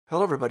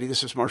Hello, everybody.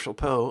 This is Marshall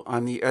Poe.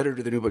 I'm the editor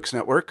of the New Books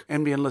Network.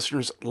 NBN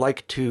listeners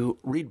like to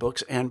read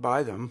books and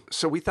buy them.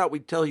 So we thought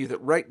we'd tell you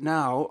that right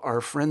now, our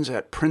friends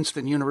at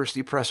Princeton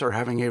University Press are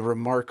having a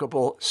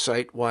remarkable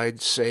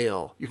site-wide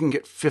sale. You can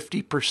get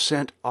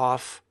 50%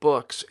 off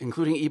books,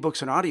 including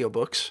ebooks and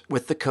audiobooks,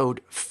 with the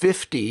code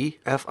 50,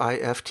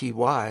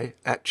 F-I-F-T-Y,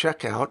 at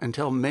checkout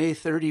until May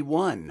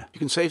 31. You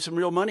can save some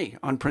real money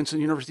on Princeton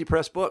University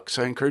Press books.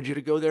 I encourage you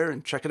to go there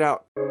and check it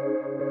out.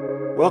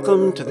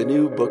 Welcome to the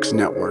New Books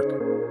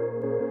Network.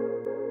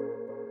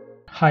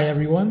 Hi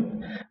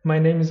everyone, my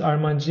name is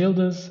Arman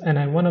Yildiz and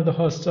I'm one of the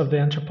hosts of the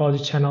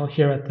Anthropology channel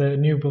here at the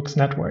New Books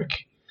Network.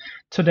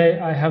 Today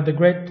I have the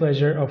great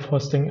pleasure of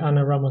hosting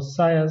Ana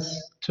Ramos-Zayas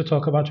to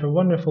talk about her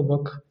wonderful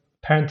book,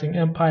 Parenting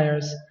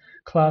Empires,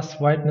 Class,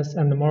 Whiteness,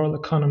 and the Moral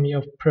Economy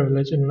of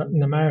Privilege in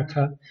Latin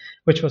America,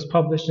 which was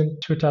published in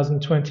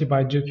 2020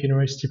 by Duke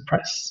University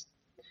Press.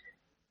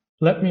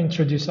 Let me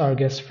introduce our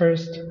guest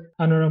first.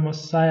 Ana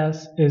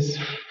Ramos-Zayas is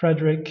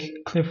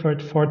Frederick Clifford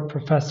Ford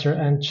Professor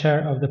and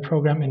Chair of the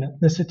Program in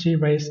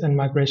Ethnicity, Race, and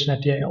Migration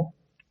at Yale.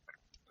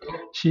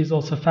 She is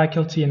also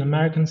faculty in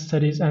American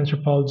Studies,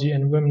 Anthropology,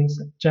 and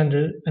Women's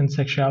Gender and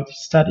Sexuality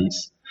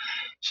Studies.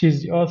 She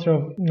is the author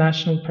of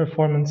National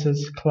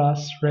Performances,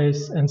 Class,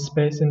 Race, and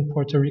Space in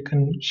Puerto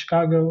Rican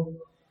Chicago,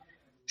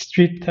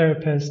 Street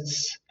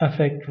Therapists,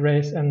 Affect,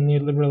 Race, and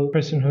Neoliberal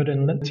Personhood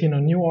in Latino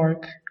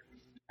Newark,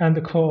 and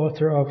the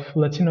co-author of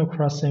Latino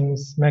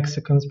Crossings,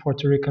 Mexicans,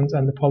 Puerto Ricans,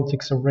 and the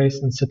Politics of Race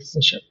and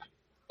Citizenship.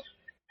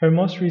 Her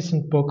most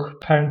recent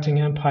book, Parenting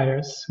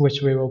Empires,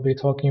 which we will be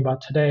talking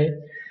about today,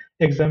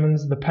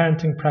 examines the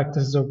parenting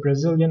practices of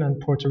Brazilian and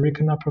Puerto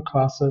Rican upper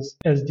classes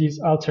as these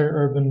outer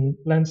urban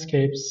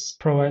landscapes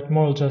provide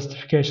moral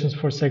justifications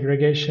for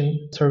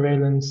segregation,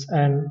 surveillance,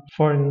 and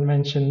foreign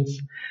inventions,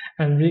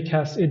 and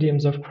recast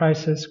idioms of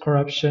crisis,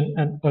 corruption,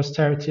 and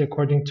austerity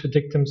according to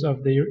dictums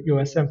of the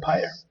U.S.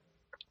 empire.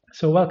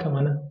 So welcome,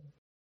 Ana.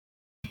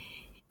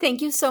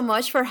 Thank you so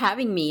much for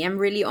having me. I'm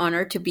really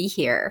honored to be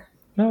here.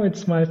 No,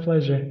 it's my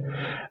pleasure.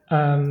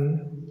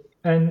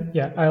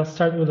 I'll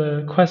start with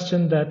a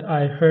question that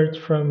I heard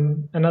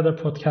from another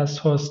podcast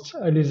host,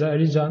 Eliza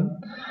Arijan,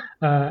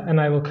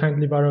 and I will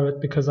kindly borrow it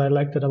because I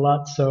liked it a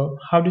lot. So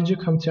how did you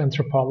come to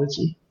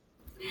anthropology?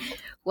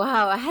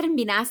 Wow, I hadn't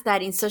been asked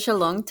that in such a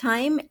long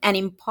time. And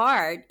in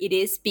part, it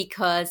is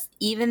because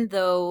even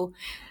though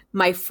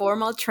my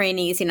formal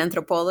training is in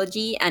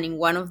anthropology and in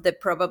one of the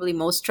probably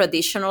most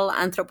traditional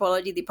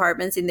anthropology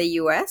departments in the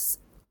US,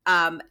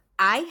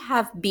 I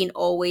have been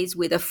always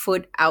with a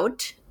foot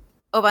out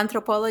of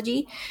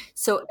anthropology.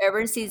 So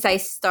ever since I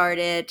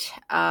started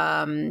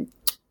an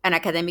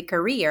academic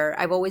career,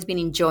 I've always been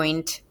in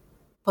joint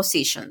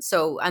positions.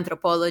 So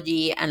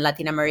anthropology and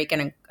Latin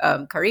American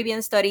and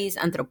Caribbean studies,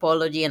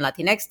 anthropology and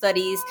Latinx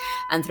studies,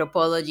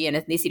 anthropology and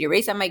ethnicity,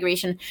 race, and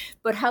migration.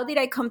 But how did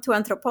I come to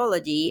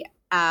anthropology?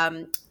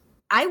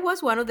 I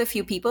was one of the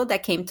few people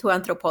that came to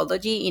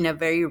anthropology in a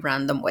very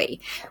random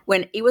way.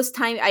 When it was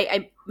time,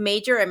 I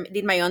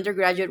did my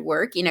undergraduate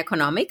work in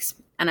economics,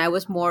 and I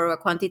was more of a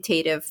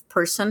quantitative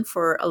person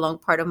for a long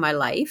part of my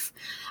life.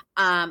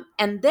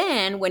 And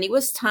then when it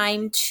was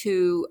time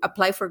to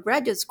apply for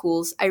graduate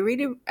schools, I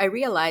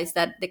realized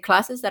that the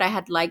classes that I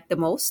had liked the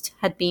most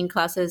had been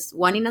classes,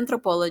 one in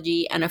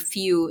anthropology and a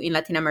few in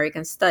Latin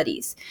American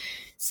studies.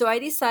 So I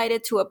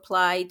decided to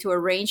apply to a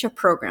range of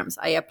programs.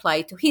 I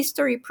applied to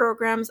history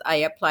programs. I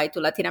applied to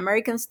Latin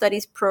American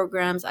studies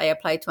programs. I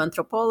applied to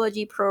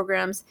anthropology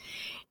programs.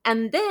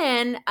 And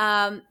then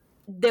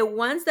the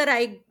ones that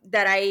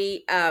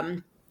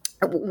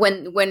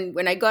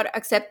when I got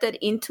accepted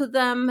into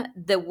them,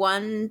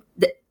 the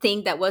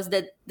thing that was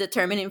the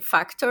determining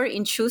factor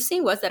in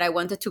choosing was that I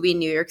wanted to be in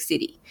New York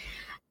City.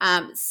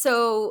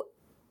 So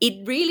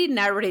it really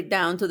narrowed it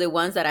down to the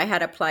ones that I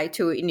had applied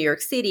to in New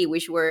York City,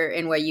 which were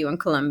NYU and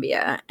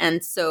Columbia.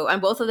 And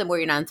both of them were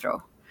in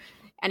anthro.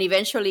 And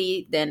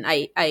eventually then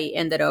I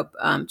ended up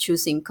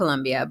choosing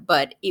Columbia,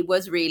 but it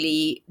was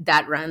really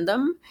that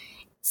random.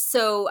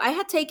 So I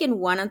had taken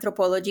one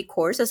anthropology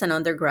course as an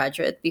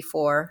undergraduate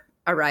before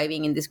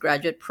arriving in this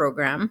graduate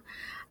program.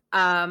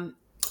 And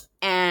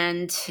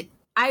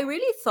I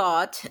really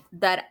thought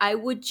that I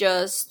would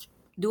just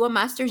do a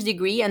master's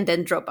degree and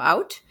then drop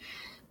out.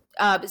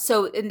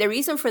 And the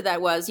reason for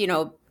that was,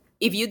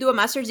 if you do a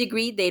master's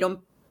degree, they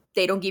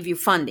don't give you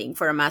funding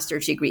for a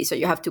master's degree. So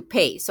you have to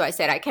pay. So I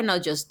said, I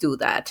cannot just do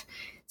that.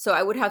 So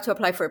I would have to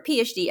apply for a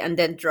PhD and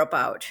then drop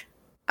out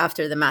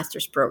after the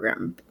master's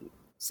program.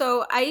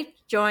 So I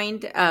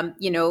joined,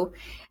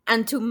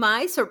 and to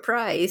my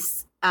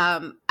surprise,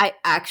 I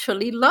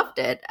actually loved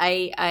it.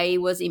 I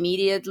was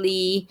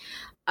immediately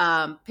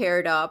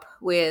paired up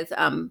with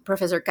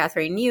Professor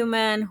Catherine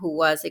Newman, who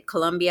was at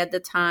Columbia at the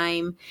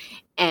time.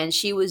 And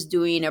she was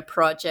doing a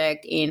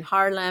project in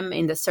Harlem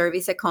in the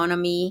service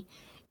economy.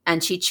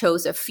 And she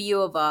chose a few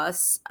of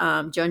us,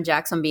 John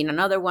Jackson being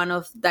another one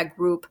of that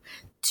group,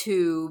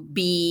 to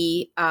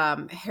be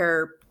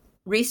her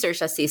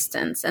research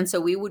assistants. And so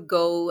we would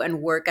go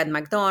and work at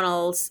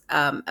McDonald's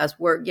as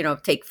work,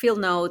 take field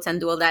notes and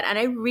do all that. And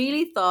I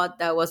really thought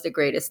that was the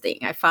greatest thing.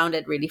 I found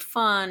it really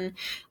fun.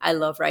 I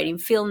love writing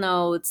field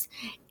notes.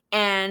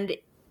 And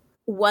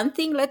one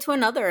thing led to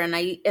another, and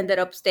I ended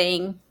up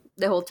staying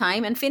the whole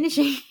time and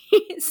finishing.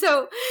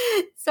 so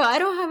I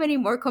don't have any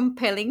more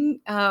compelling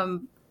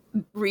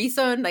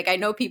reason. Like, I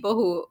know people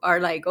who are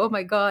like, oh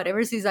my God,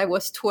 ever since I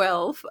was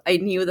 12, I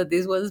knew that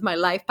this was my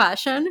life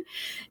passion.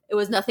 It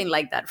was nothing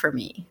like that for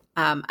me.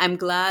 I'm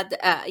glad,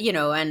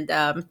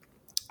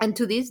 and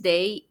to this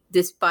day,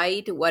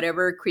 despite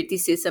whatever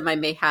criticism I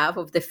may have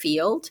of the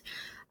field,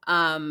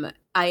 I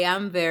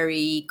am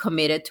very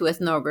committed to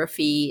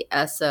ethnography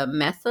as a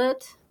method.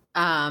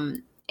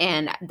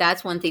 And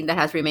that's one thing that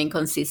has remained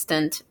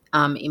consistent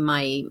in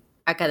my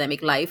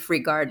academic life,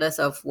 regardless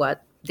of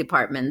what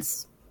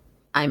departments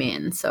I'm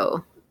in.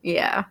 So,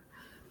 yeah.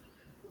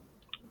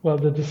 Well,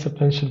 the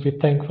discipline should be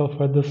thankful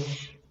for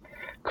this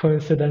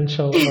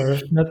coincidental, or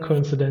not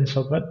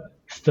coincidental, but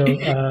still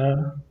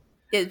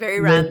it's very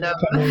random.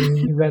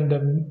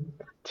 Random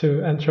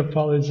to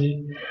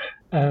anthropology.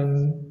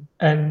 And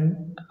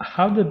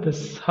how did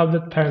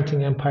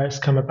Parenting Empires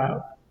come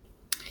about?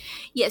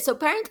 Yeah, so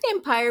Parenting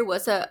Empire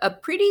was a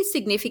pretty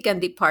significant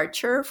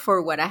departure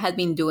for what I had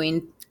been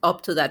doing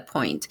up to that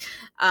point.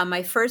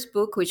 My first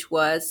book, which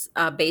was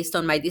based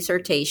on my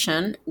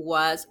dissertation,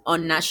 was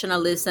on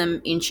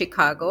nationalism in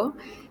Chicago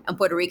and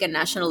Puerto Rican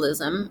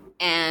nationalism.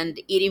 And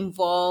it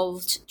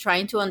involved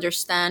trying to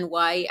understand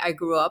why I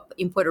grew up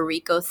in Puerto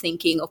Rico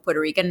thinking of Puerto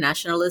Rican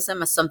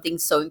nationalism as something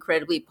so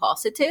incredibly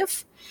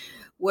positive,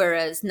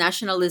 whereas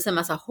nationalism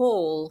as a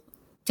whole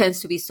tends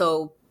to be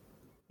so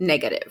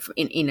negative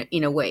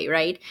in a way,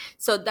 right?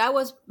 So that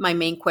was my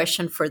main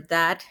question for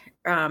that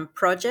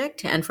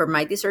project and for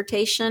my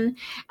dissertation.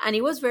 And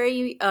it was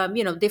very,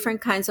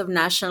 different kinds of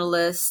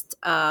nationalist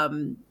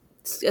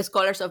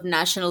scholars of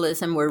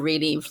nationalism were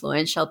really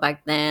influential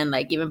back then,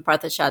 like even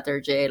Partha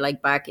Chatterjee, like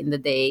back in the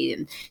day.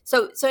 And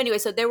so anyway,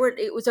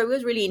 it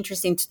was really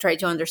interesting to try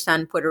to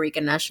understand Puerto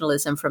Rican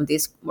nationalism from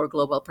this more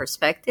global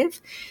perspective.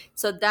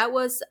 So that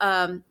was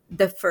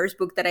the first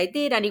book that I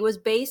did, and it was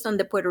based on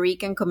the Puerto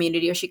Rican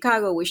community of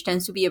Chicago, which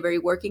tends to be a very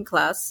working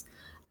class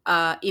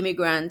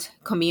immigrant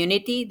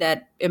community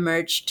that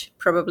emerged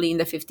probably in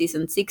the 50s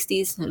and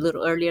 60s, a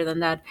little earlier than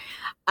that.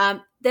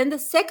 Then the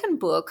second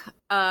book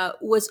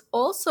was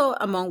also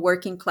among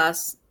working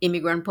class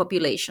immigrant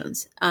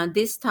populations,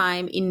 this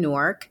time in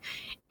Newark.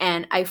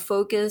 And I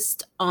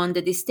focused on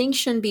the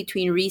distinction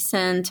between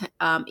recent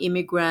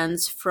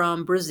immigrants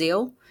from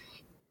Brazil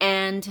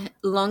and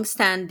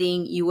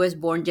longstanding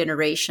US-born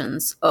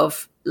generations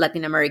of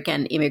Latin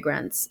American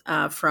immigrants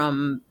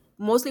from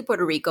mostly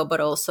Puerto Rico, but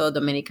also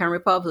Dominican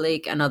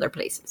Republic and other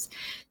places.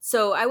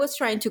 So I was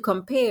trying to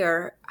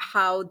compare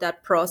how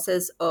that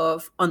process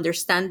of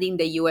understanding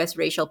the US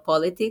racial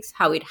politics,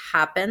 how it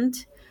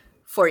happened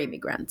for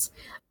immigrants.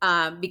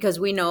 Because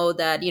we know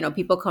that,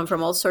 people come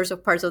from all sorts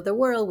of parts of the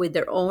world with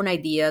their own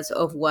ideas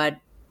of what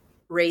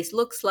race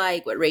looks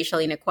like, what racial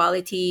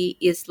inequality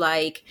is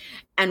like.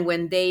 And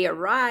when they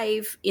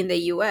arrive in the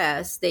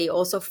US, they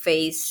also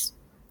face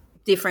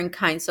different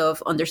kinds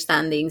of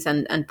understandings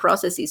and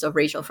processes of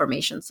racial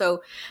formation.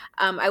 So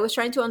I was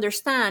trying to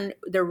understand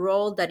the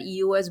role that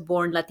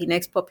US-born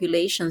Latinx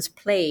populations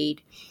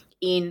played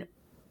in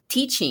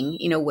teaching,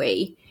 in a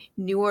way,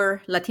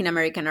 newer Latin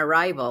American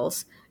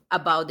arrivals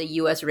about the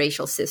US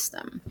racial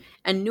system.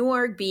 And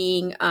Newark,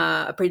 being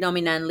a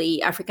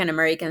predominantly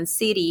African-American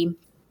city,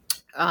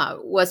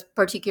 was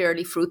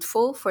particularly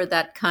fruitful for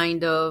that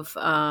kind of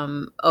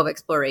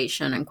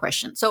exploration and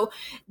question. So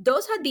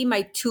those had been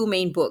my two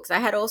main books. I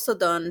had also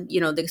done,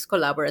 this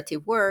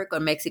collaborative work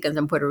on Mexicans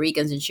and Puerto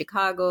Ricans in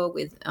Chicago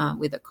with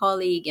a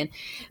colleague,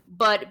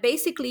 but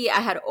basically I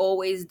had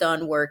always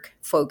done work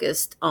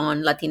focused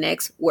on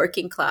Latinx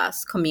working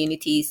class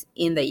communities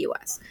in the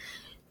U.S.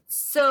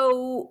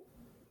 So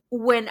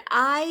when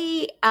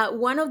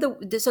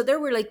so there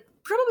were like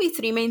probably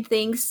three main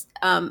things,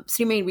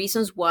 three main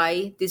reasons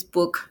why this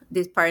book,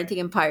 this Parenting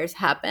Empires,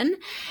 happened.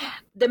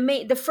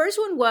 The first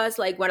one was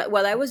like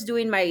while I was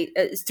doing my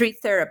Street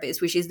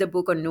Therapist, which is the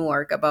book on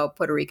Newark about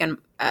Puerto Rican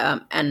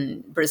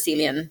and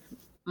Brazilian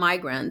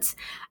migrants.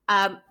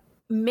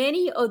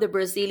 Many of the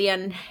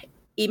Brazilian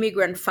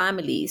immigrant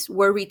families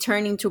were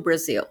returning to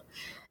Brazil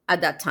at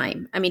that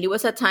time. I mean, it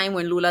was a time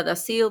when Lula da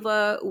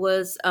Silva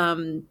was,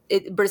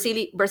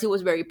 Brazil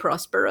was very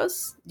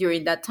prosperous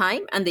during that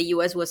time, and the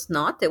US was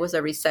not. There was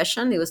a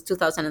recession. It was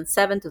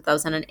 2007,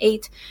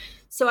 2008.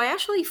 So I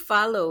actually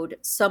followed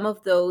some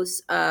of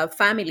those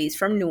families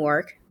from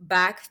Newark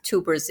back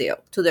to Brazil,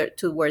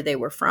 to where they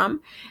were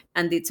from,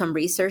 and did some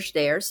research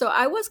there. So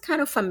I was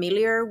kind of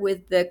familiar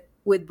with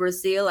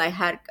Brazil. I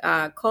had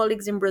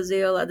colleagues in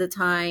Brazil at the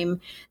time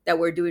that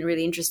were doing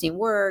really interesting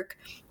work.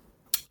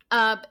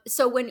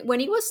 So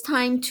when it was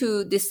time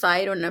to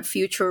decide on a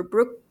future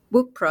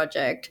book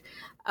project,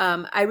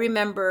 I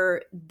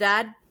remember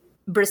that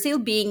Brazil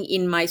being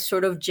in my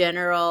sort of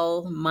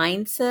general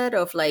mindset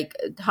of like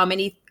how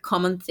many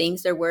common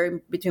things there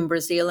were between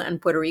Brazil and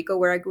Puerto Rico,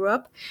 where I grew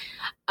up.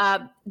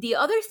 The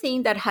other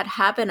thing that had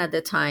happened at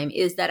the time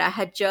is that I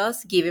had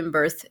just given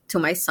birth to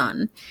my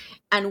son.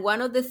 And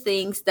one of the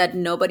things that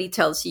nobody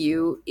tells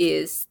you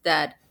is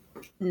that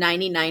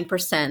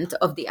 99%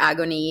 of the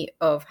agony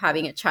of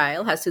having a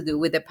child has to do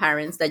with the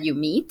parents that you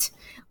meet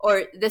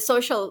or the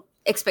social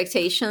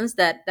expectations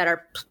that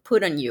are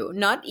put on you,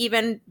 not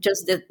even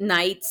just the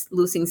nights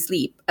losing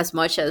sleep as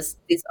much as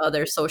this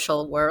other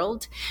social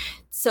world.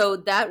 So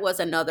that was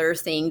another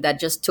thing that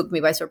just took me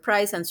by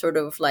surprise, and sort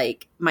of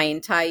like my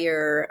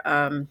entire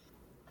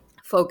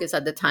focus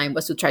at the time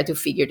was to try to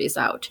figure this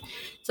out.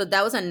 So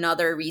that was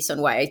another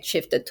reason why I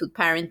shifted to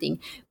parenting.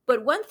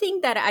 But one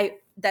thing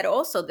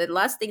the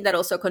last thing that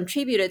also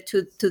contributed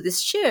to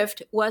this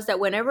shift was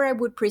that whenever I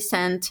would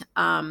present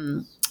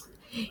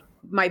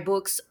my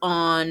books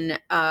on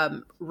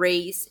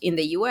race in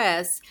the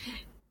US,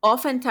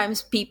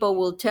 oftentimes people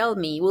will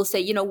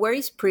say, where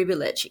is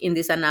privilege in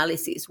this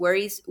analysis? Where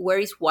is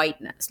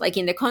whiteness? Like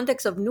in the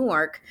context of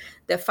Newark,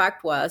 the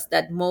fact was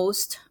that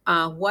most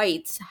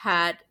whites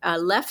had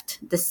left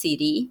the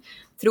city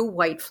through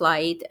white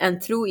flight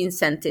and through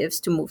incentives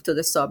to move to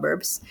the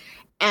suburbs.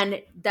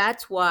 And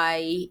that's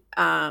why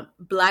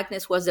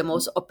Blackness was the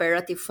most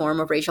operative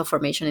form of racial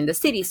formation in the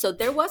city. So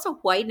there was a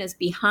whiteness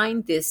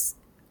behind this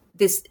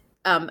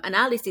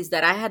analysis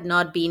that I had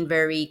not been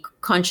very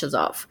conscious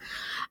of.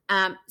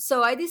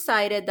 So I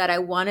decided that I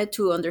wanted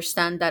to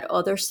understand that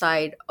other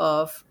side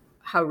of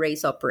how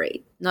race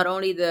operate, not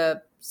only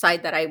the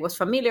side that I was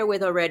familiar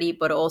with already,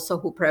 but also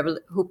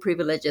who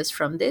privileges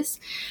from this.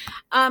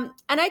 And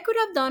I could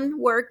have done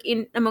work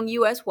among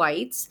US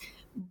whites,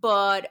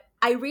 but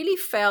I really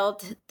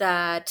felt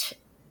that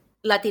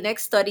Latinx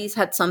studies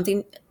had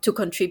something to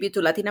contribute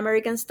to Latin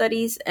American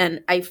studies.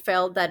 And I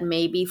felt that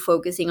maybe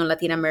focusing on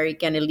Latin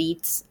American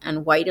elites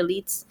and white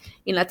elites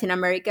in Latin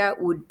America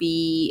would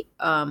be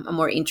a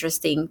more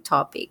interesting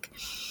topic.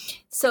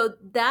 So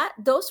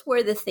those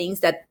were the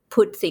things that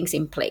put things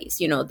in place,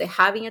 the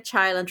having a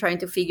child and trying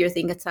to figure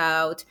things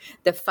out,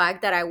 the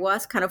fact that I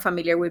was kind of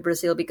familiar with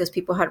Brazil because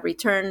people had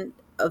returned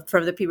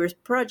from the previous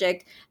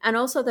project, and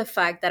also the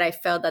fact that I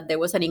felt that there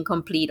was an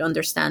incomplete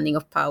understanding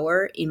of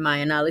power in my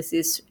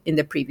analysis in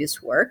the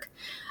previous work.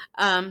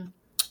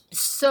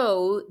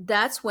 So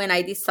that's when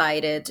I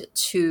decided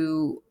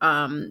to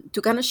kind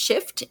of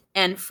shift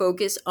and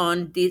focus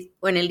on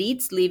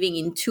elites living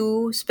in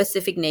two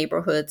specific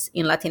neighborhoods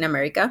in Latin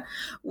America.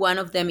 One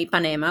of them,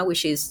 Ipanema,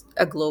 which is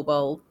a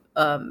globally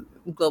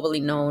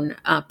known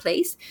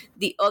place.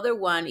 The other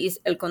one is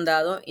El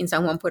Condado in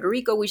San Juan, Puerto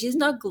Rico, which is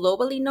not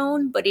globally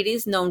known, but it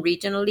is known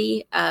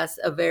regionally as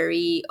a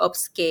very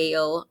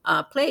upscale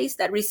place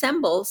that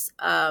resembles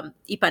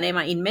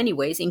Ipanema in many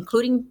ways,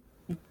 including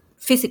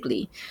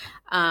physically.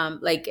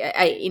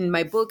 In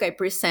my book, I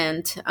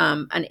present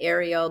an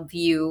aerial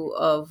view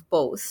of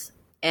both,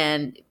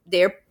 and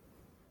they're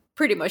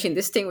pretty much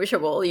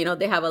indistinguishable.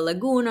 They have a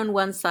lagoon on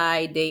one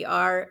side. They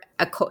have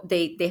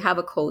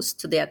a coast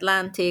to the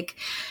Atlantic,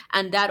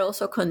 and that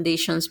also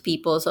conditions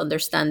people's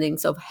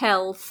understandings of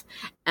health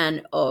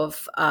and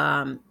of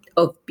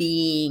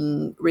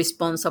being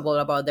responsible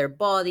about their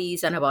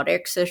bodies and about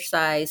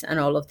exercise and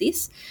all of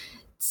this.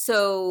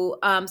 So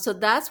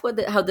that's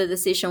how the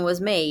decision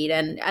was made,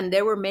 and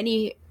there were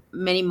many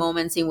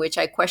moments in which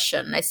I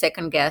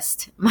second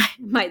guessed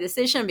my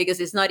decision, because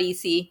it's not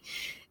easy,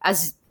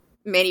 as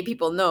many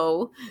people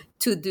know,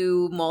 to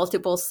do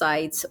multiple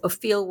sites of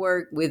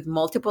fieldwork with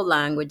multiple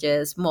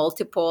languages,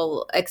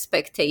 multiple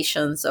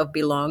expectations of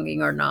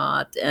belonging or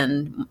not,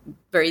 and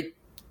very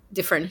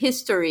different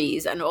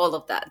histories and all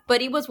of that.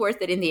 But it was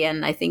worth it in the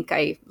end. I think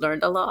I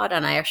learned a lot,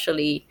 and I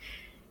actually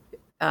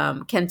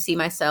can see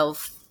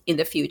myself in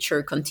the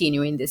future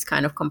continuing this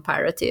kind of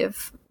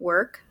comparative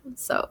work.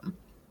 So.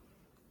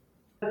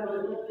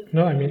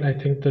 No, I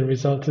think the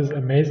result is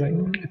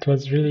amazing. It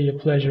was really a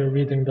pleasure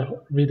reading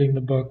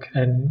the book,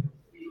 and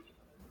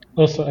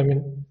also,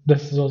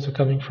 this is also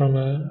coming from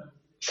a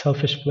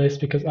selfish place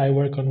because I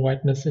work on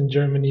whiteness in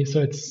Germany,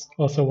 so it's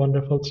also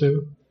wonderful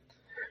to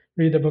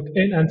read a book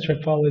in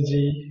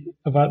anthropology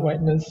about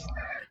whiteness.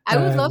 I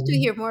would love to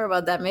hear more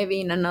about that,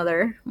 maybe in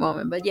another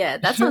moment. But yeah,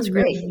 that sounds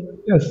great.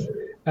 Yes.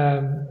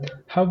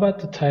 How about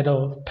the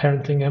title,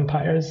 Parenting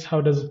Empires?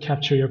 How does it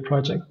capture your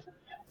project?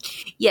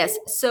 Yes.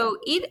 So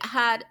it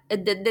had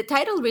the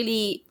title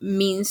really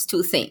means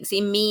two things.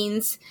 It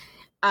means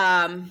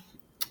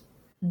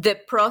the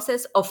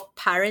process of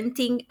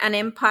parenting an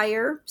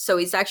empire. So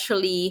it's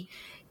actually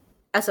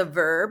as a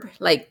verb,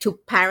 like to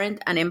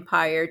parent an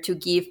empire, to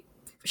give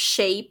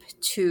shape,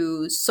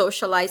 to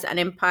socialize an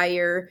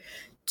empire,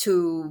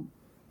 to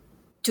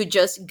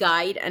just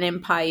guide an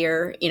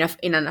empire in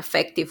an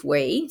effective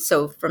way.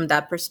 So from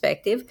that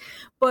perspective,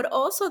 but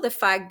also the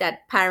fact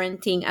that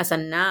parenting as a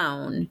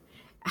noun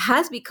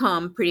has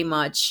become pretty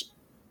much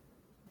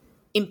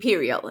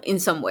imperial in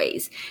some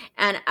ways.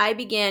 And I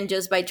began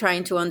just by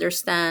trying to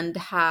understand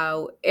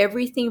how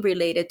everything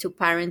related to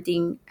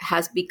parenting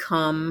has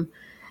become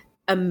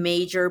a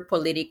major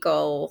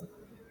political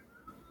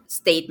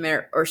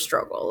statement or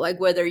struggle, like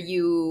whether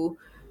you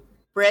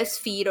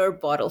breastfeed or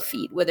bottle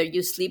feed, whether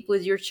you sleep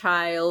with your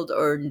child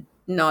or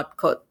not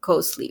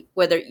co-sleep,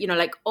 whether,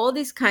 like all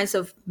these kinds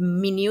of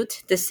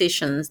minute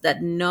decisions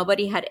that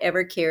nobody had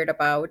ever cared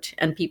about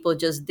and people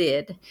just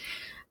did,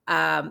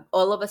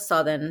 all of a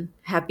sudden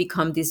have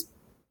become these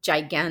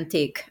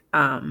gigantic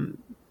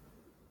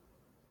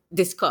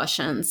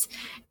discussions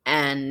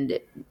and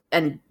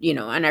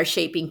are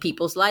shaping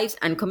people's lives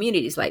and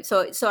communities' lives.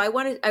 So I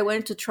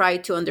wanted to try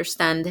to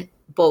understand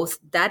both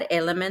that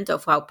element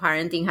of how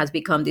parenting has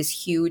become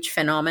this huge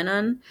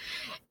phenomenon,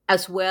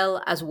 as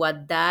well as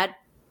what that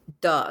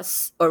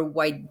does, or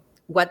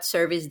what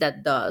service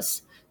that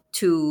does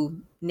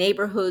to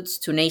neighborhoods,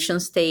 to nation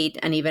state,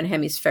 and even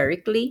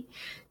hemispherically.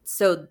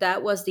 So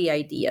that was the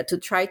idea, to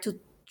try to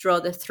draw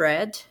the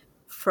thread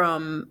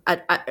from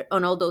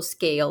on all those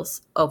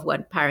scales of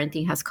what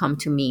parenting has come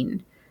to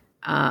mean,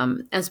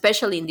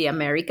 especially in the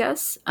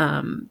Americas,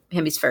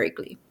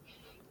 hemispherically.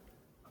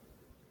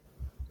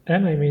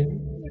 And I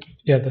mean,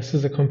 yeah, this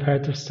is a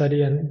comparative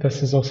study, and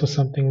this is also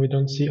something we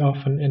don't see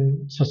often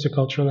in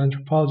sociocultural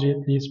anthropology,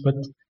 at least, but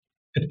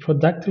it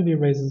productively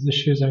raises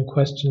issues and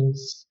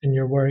questions in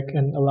your work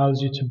and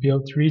allows you to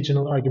build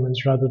regional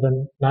arguments rather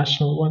than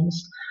national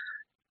ones.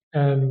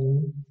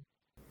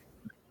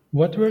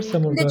 What were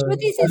some of The truth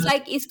the... is,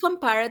 it's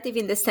comparative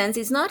in the sense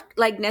it's not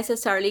like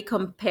necessarily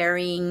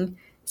comparing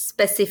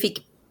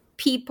specific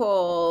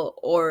people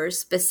or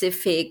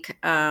specific,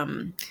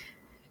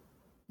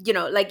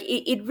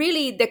 it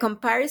really, the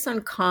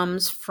comparison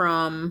comes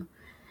from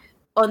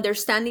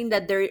understanding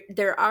that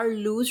there are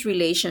loose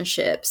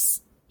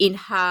relationships in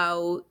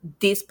how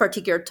this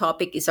particular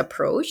topic is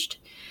approached,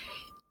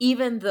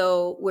 even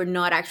though we're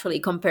not actually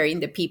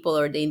comparing the people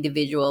or the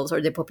individuals or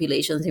the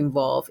populations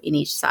involved in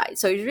each side.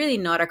 So it's really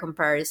not a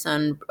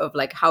comparison of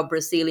like how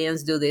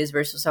Brazilians do this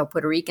versus how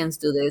Puerto Ricans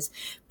do this,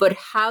 but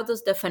how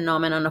does the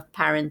phenomenon of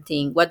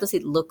parenting, what does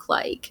it look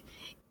like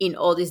in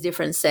all these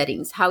different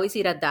settings? How is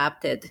it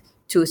adapted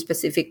to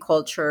specific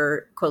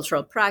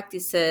cultural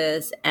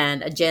practices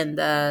and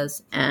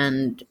agendas,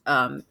 and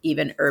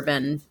even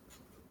urban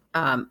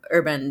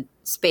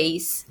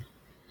space?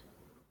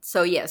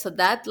 So so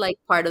that, like,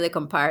 part of the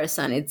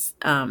comparison, it's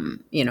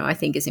I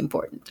think is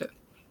important too.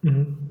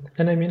 Mm-hmm.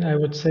 And I mean, I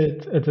would say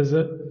it is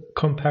a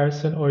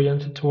comparison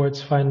oriented towards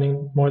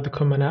finding more the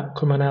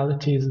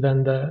commonalities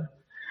than the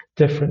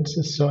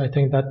differences. So I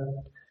think that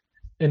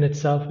in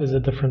itself is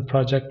a different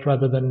project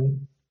rather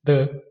than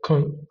the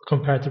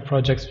comparative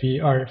projects we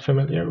are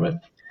familiar with.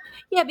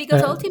 Yeah,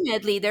 because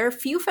ultimately there are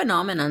few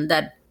phenomenon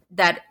that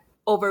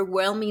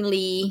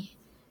overwhelmingly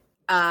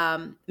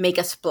make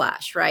a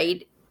splash,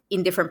 right,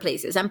 in different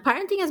places, and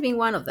parenting has been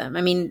one of them.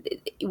 I mean,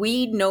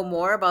 we know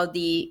more about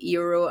the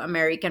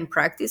Euro-American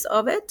practice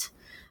of it.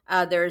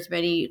 There's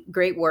many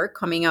great work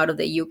coming out of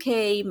the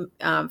UK,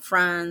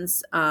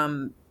 France,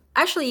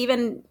 actually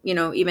even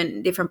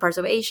different parts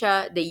of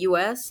Asia, the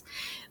US.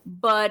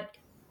 But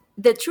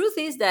the truth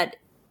is that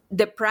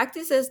the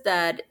practices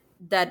that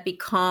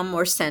become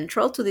more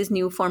central to these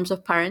new forms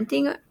of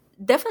parenting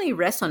definitely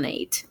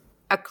resonate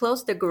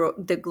across the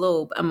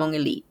globe among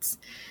elites.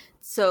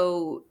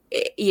 So,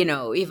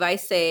 if I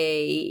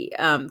say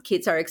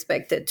kids are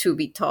expected to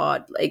be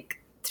taught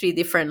like 3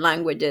 different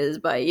languages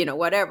by,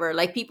 whatever,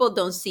 like, people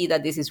don't see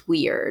that this is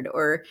weird,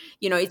 or,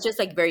 it's just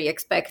like very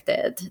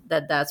expected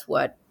that that's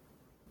what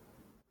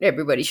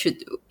everybody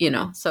should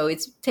do. So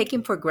it's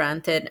taken for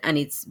granted, and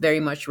it's very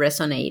much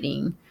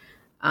resonating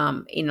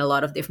in a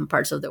lot of different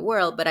parts of the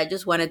world. But I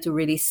just wanted to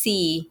really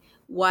see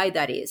why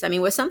that is. I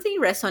mean, when something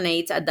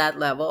resonates at that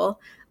level,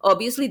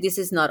 obviously this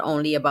is not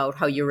only about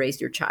how you raise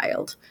your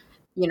child.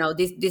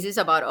 This is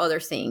about other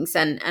things,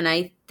 and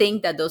I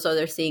think that those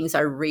other things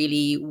are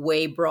really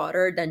way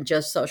broader than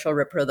just social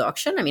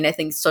reproduction. I mean, I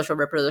think social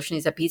reproduction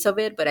is a piece of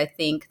it, but I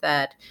think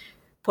that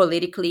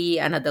politically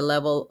and at the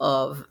level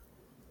of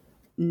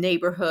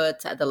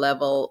neighborhoods, at the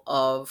level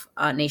of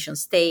nation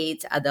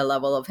states, at the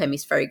level of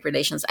hemispheric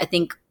relations, I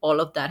think all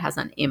of that has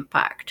an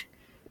impact.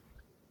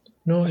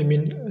 No, I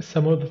mean,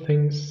 some of the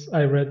things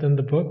I read in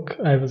the book,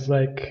 I was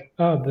like,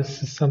 oh,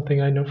 this is something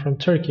I know from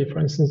Turkey, for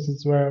instance.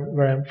 It's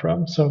where I'm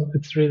from. So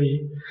it's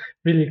really,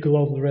 really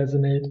global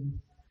resonate.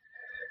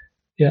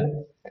 Yeah.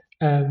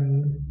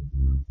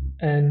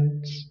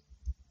 And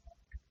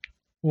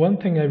one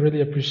thing I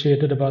really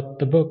appreciated about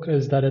the book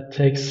is that it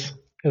takes,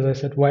 as I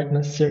said,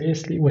 whiteness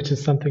seriously, which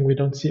is something we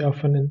don't see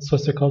often in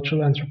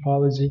sociocultural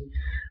anthropology.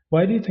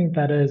 Why do you think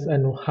that is,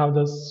 and how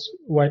does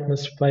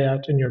whiteness play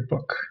out in your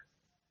book?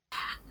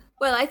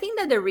 Well, I think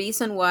that the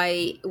reason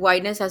why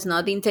whiteness has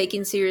not been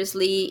taken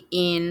seriously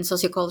in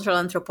sociocultural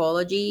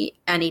anthropology,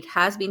 and it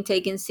has been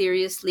taken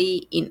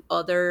seriously in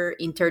other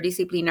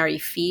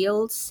interdisciplinary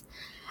fields,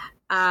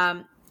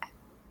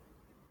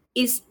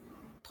 is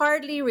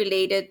partly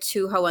related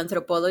to how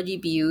anthropology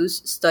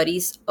views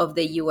studies of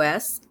the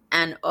US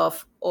and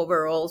of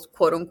overall,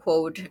 quote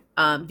unquote,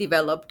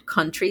 developed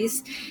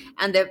countries.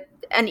 And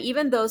and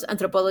even though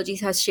anthropology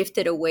has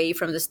shifted away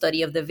from the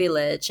study of the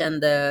village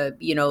and the,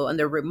 and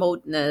the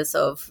remoteness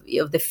of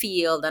the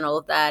field and all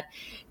of that,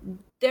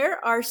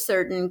 there are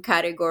certain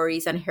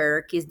categories and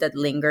hierarchies that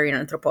linger in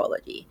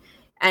anthropology.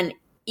 And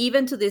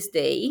even to this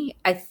day,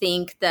 I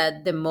think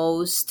that the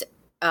most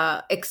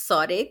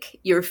exotic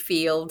your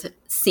field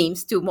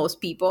seems to most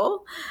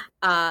people,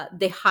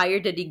 the higher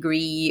the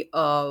degree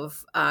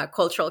of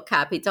cultural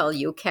capital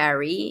you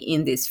carry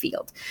in this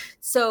field.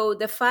 So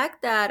the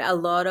fact that a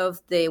lot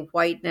of the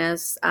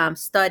whiteness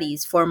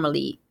studies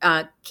formally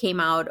came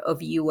out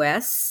of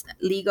US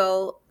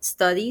legal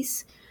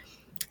studies,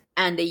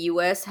 and the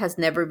US has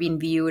never been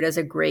viewed as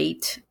a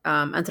great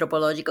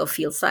anthropological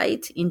field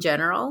site in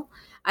general.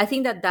 I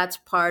think that that's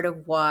part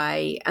of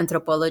why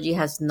anthropology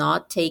has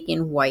not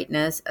taken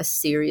whiteness as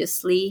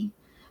seriously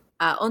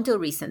until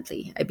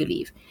recently, I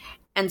believe.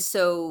 And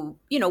so,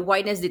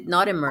 whiteness did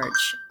not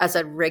emerge as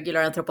a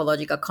regular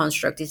anthropological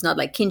construct. It's not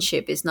like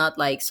kinship. It's not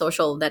like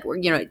social network.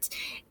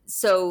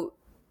 So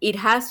it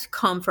has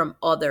come from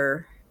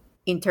other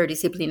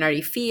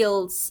interdisciplinary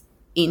fields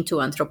into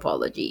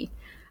anthropology.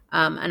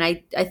 And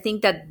I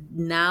think that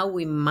now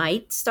we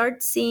might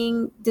start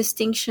seeing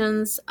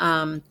distinctions,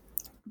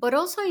 but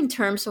also in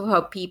terms of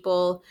how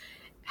people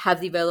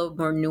have developed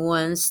more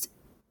nuanced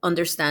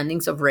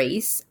understandings of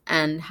race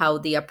and how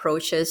the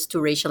approaches to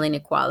racial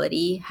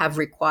inequality have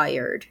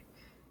required,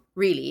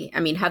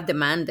 have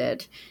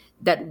demanded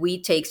that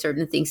we take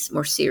certain things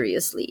more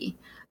seriously,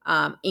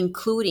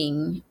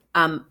 including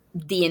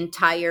the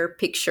entire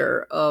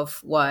picture of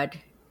what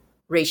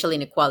racial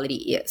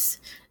inequality is.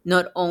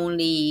 Not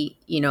only,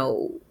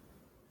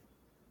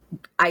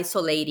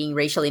 isolating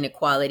racial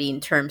inequality in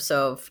terms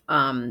of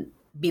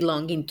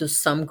belonging to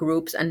some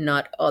groups and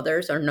not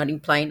others, or not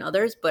implying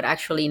others, but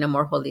actually in a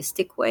more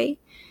holistic way.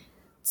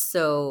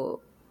 So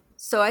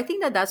I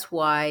think that that's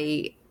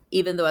why,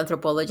 even though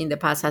anthropology in the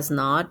past has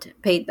not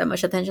paid that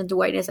much attention to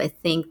whiteness, I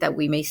think that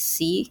we may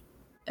see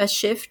a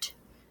shift,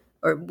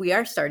 or we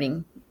are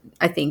starting,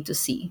 I think, to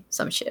see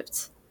some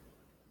shifts.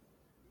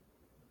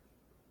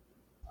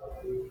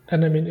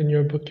 And in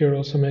your book, you're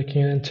also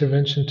making an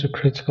intervention to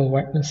critical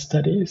whiteness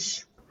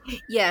studies.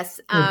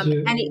 Yes. Would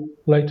you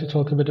like to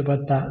talk a bit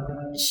about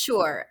that?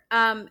 Sure.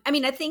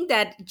 I think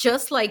that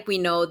just like we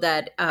know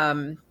that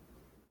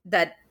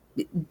that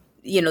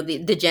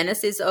the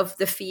genesis of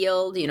the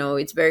field,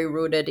 it's very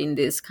rooted in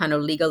this kind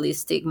of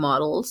legalistic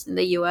models in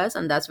the US,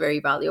 and that's very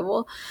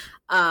valuable.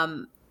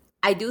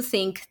 I do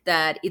think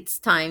that it's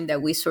time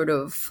that we sort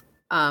of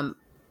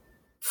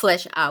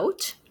flesh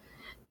out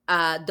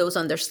those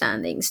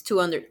understandings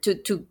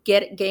to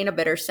gain a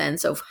better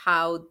sense of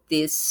how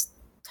this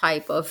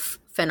type of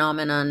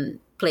phenomenon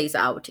plays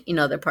out in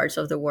other parts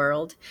of the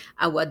world,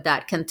 and what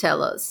that can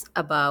tell us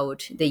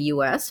about the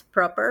US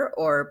proper,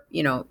 or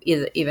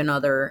even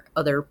other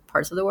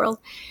parts of the world.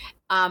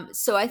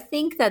 So I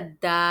think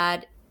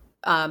that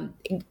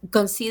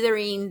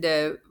considering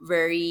the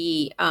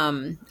very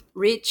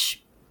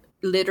rich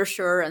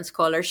literature and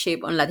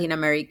scholarship on Latin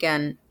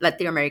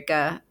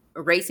America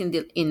race in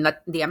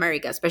the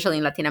America, especially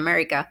in Latin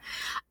America,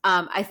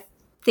 I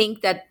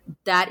think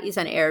that is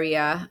an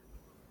area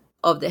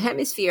of the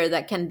hemisphere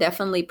that can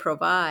definitely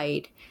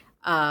provide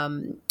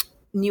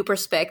new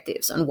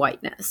perspectives on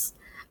whiteness.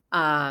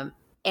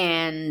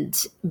 And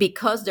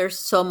because there's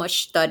so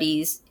much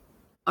studies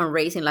on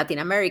race in Latin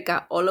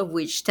America, all of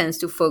which tends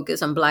to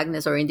focus on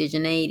Blackness or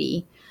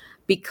indigeneity,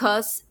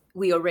 because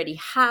we already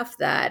have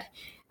that,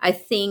 I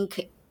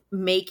think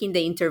making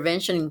the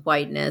intervention in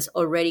whiteness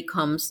already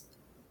comes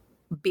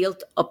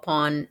built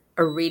upon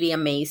a really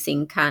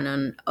amazing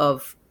canon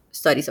of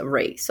studies of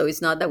race. So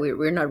it's not that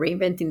we're not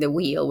reinventing the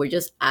wheel. We're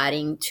just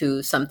adding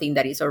to something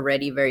that is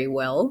already very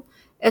well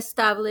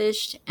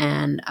established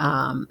and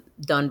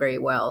done very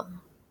well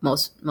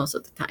most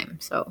of the time.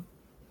 So,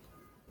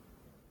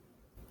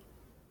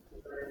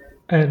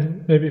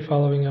 and maybe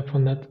following up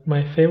on that,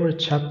 my favorite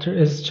chapter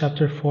is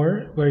chapter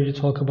 4, where you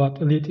talk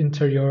about elite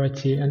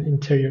interiority and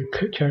interior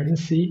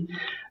currency.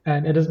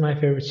 And it is my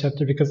favorite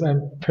chapter because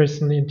I'm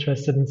personally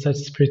interested in such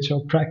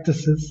spiritual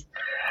practices.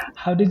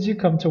 How did you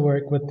come to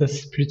work with the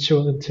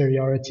spiritual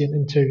interiority and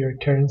interior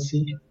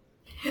currency?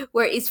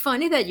 Well, it's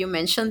funny that you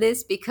mentioned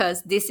this,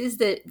 because this is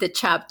the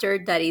chapter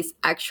that is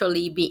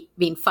actually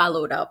being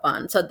followed up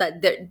on. So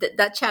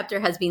that chapter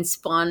has been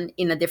spun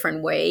in a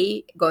different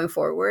way going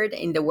forward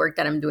in the work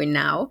that I'm doing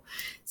now.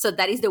 So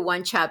that is the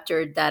one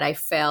chapter that I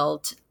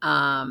felt,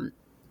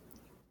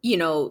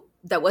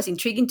 that was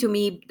intriguing to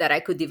me, that I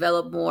could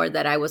develop more,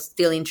 that I was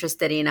still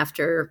interested in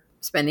after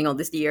spending all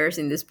these years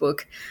in this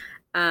book.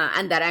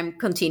 And that I'm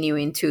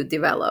continuing to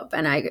develop.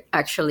 And I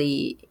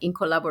actually, in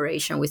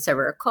collaboration with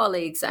several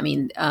colleagues,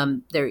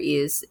 there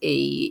is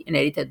an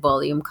edited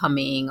volume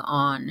coming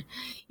on,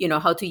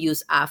 how to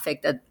use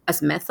affect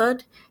as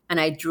method and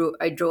I drew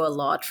a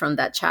lot from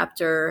that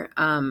chapter,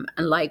 and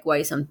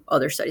likewise on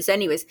other studies.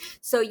 Anyways,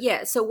 so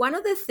one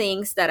of the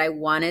things that I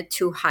wanted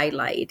to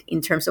highlight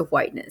in terms of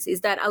whiteness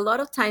is that a lot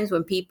of times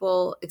when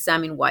people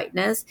examine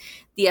whiteness,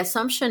 the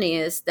assumption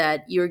is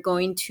that you're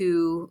going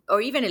to,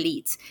 or even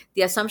elites,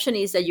 the assumption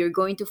is that you're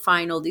going to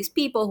find all these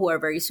people who are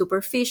very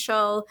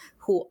superficial,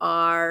 who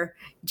are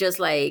just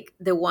like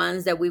the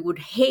ones that we would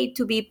hate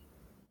to be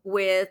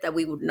with, that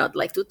we would not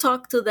like to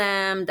talk to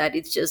them, that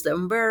it's just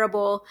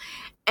unbearable.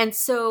 And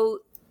so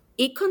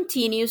it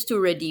continues to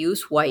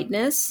reduce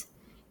whiteness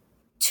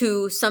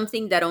to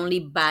something that only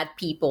bad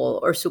people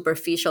or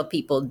superficial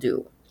people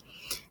do.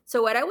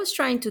 So what I was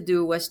trying to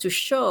do was to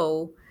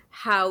show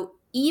how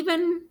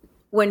even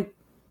when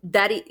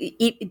that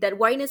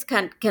whiteness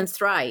can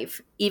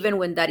thrive, even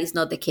when that is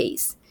not the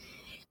case.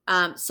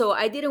 So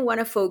I didn't want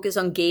to focus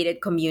on gated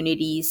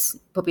communities,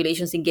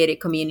 populations in gated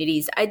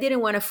communities. I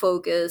didn't want to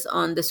focus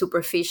on the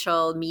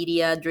superficial,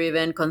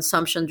 media-driven,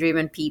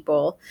 consumption-driven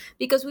people,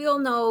 because we all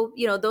know,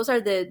 those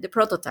are the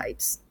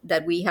prototypes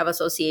that we have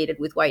associated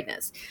with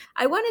whiteness.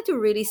 I wanted to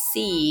really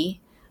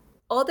see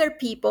other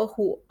people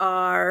who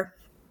are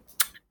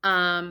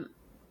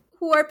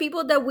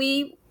people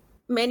that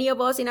many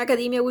of us in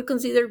academia would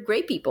consider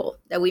great people,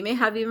 that we may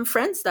have even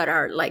friends that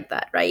are like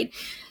that, right?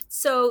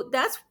 So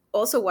that's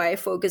also why I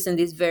focus on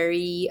these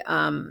very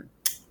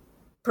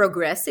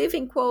progressive,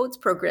 in quotes,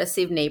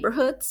 progressive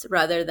neighborhoods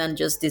rather than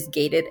just these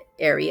gated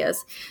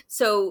areas.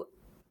 So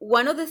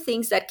one of the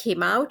things that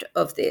came out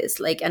of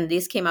this, and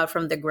this came out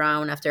from the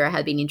ground after I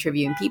had been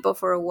interviewing people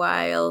for a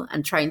while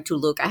and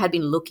I had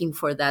been looking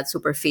for that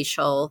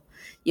superficial,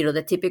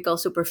 the typical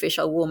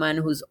superficial woman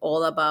who's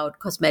all about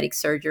cosmetic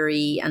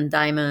surgery and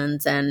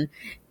diamonds and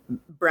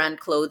brand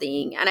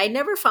clothing. And I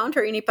never found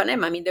her in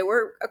Ipanema. I mean, there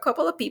were a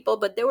couple of people,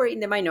 but they were in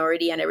the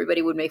minority and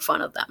everybody would make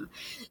fun of them.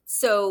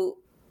 So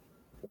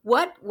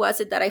what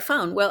was it that I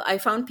found? Well, I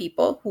found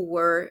people who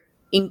were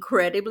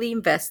incredibly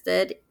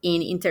invested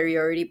in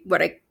interiority,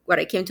 what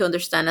I came to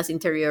understand as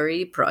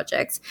interiority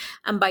projects.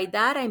 And by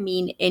that, I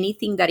mean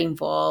anything that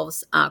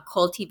involves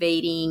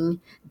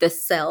cultivating the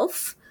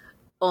self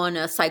on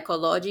a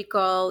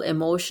psychological,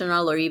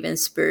 emotional, or even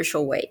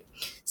spiritual way.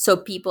 So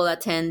people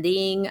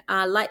attending,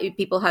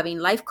 people having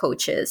life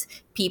coaches,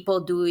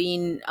 people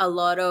doing a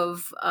lot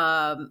of,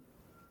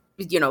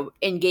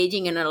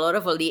 engaging in a lot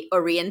of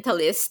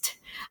Orientalist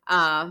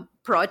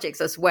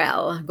projects as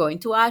well, going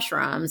to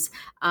ashrams,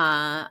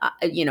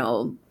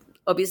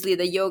 obviously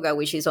the yoga,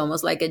 which is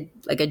almost like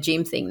a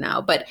gym thing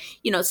now. But,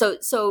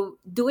 so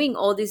doing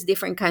all these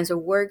different kinds of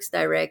works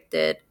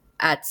directed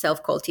at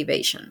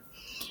self-cultivation.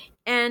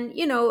 And,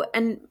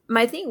 and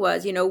my thing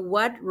was,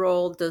 what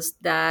role does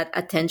that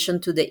attention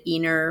to the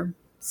inner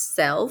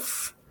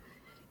self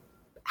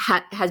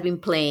has been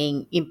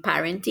playing in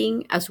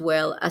parenting as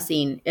well as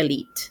in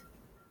elite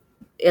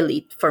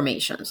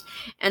formations?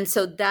 And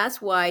so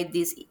that's why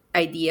this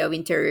idea of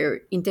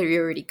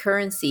interiority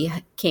currency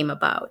came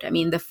about. I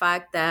mean, the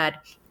fact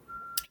that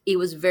it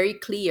was very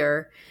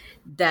clear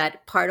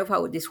that part of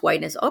how this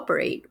whiteness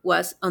operate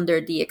was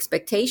under the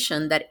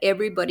expectation that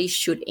everybody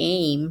should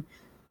aim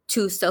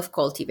to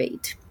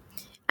self-cultivate.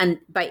 And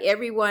by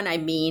everyone, I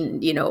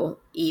mean,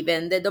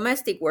 even the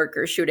domestic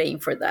workers should aim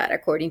for that,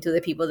 according to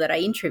the people that I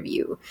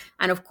interview.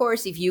 And of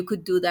course, if you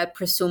could do that,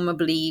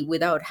 presumably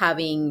without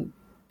having,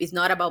 it's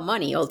not about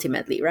money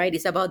ultimately, right?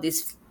 It's about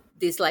this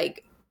very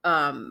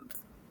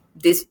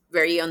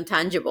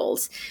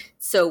intangibles.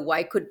 So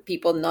why could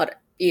people not,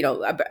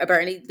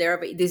 apparently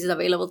this is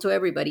available to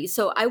everybody.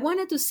 So I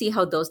wanted to see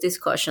how those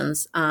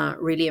discussions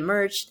really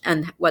emerged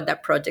and what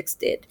that projects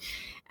did.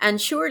 And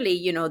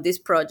surely, these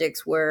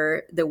projects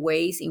were the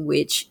ways in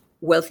which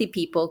wealthy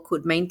people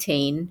could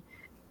maintain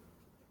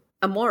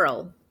a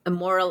moral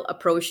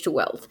approach to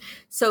wealth.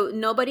 So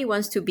nobody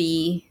wants to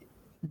be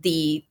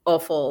the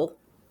awful,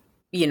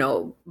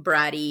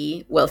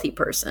 bratty, wealthy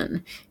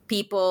person.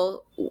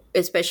 People,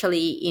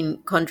 especially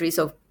in countries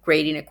of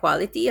great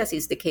inequality, as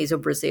is the case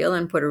of Brazil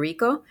and Puerto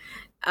Rico,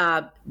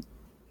 are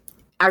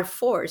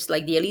forced,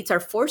 the elites are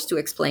forced to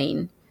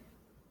explain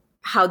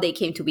how they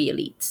came to be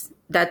elites.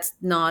 That's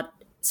not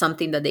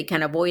something that they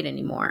can avoid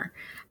anymore.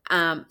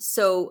 And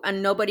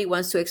nobody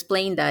wants to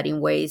explain that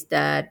in ways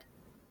that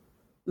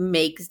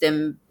makes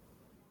them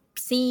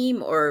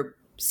seem or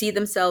see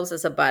themselves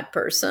as a bad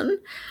person.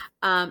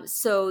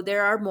 So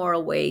there are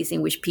moral ways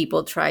in which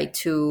people try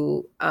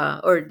to,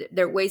 or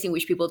there are ways in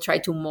which people try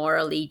to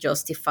morally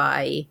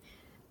justify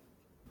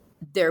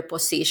their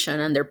position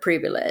and their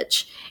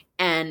privilege.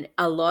 And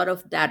a lot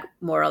of that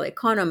moral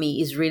economy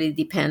is really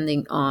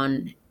depending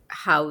on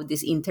how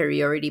these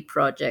interiority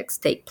projects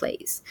take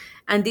place.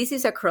 And this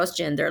is across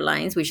gender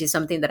lines, which is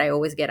something that I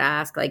always get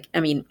asked.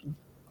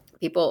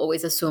 People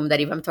always assume that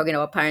if I'm talking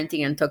about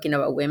parenting, I'm talking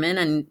about women.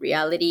 And in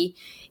reality,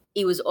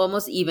 it was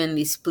almost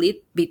evenly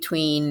split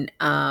between,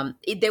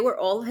 they were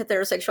all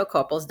heterosexual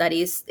couples. That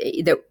is,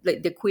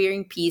 the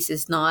queering piece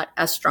is not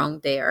as strong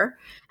there.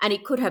 And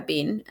it could have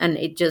been. And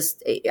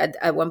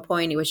at one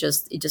point, it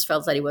just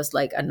felt that it was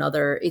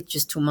it's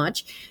just too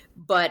much.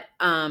 But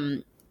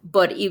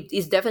but it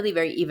is definitely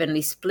very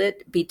evenly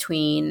split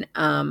between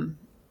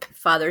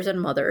fathers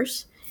and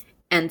mothers.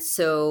 And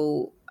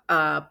so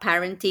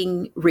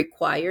parenting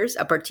requires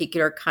a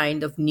particular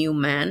kind of new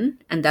man,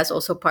 and that's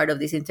also part of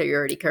this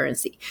interiority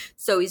currency.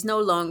 So it's no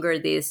longer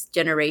this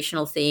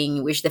generational thing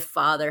in which the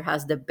father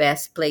has the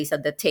best place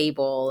at the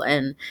table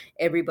and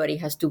everybody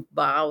has to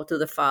bow to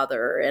the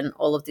father and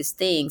all of these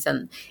things.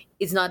 And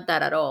it's not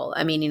that at all.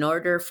 I mean, in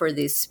order for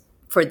these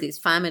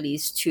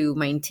families to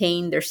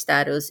maintain their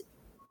status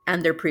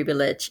and their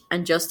privilege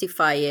and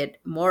justify it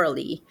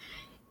morally,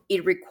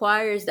 it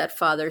requires that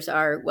fathers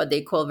are what they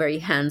call very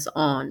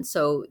hands-on.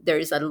 So there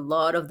is a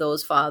lot of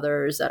those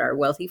fathers that are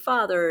wealthy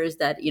fathers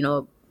that,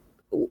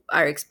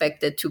 are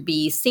expected to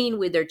be seen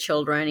with their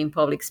children in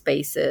public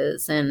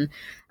spaces and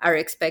are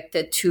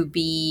expected to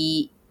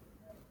be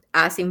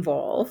as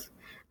involved.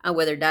 And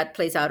whether that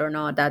plays out or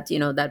not, that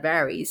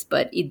varies.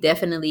 But it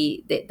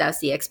definitely, that's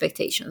the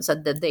expectation, so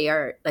that they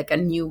are like a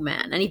new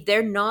man. And if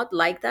they're not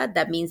like that,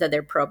 that means that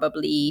they're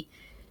probably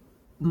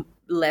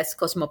less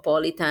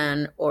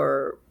cosmopolitan,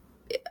 or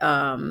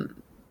that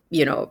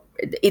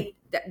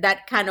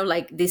kind of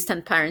like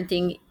distant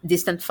parenting,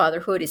 distant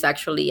fatherhood is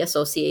actually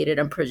associated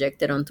and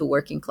projected onto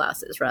working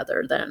classes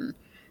rather than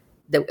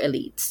the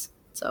elites.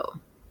 So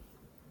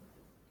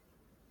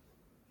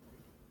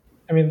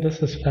I mean,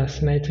 this is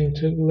fascinating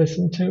to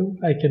listen to.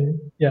 I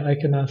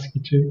can ask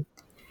you to.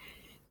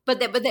 but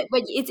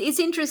it's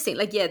interesting,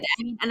 like, yeah.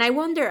 I mean, and I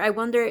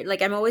wonder,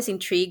 like, I'm always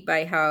intrigued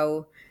by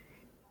how,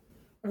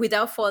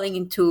 without falling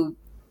into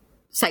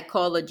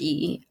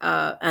psychology,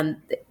 and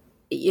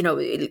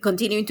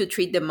continuing to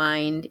treat the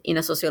mind in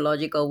a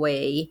sociological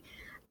way,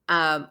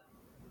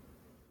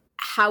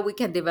 how we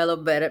can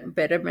develop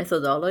better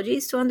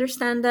methodologies to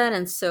understand that.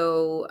 And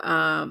so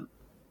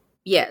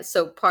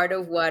so part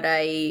of what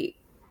I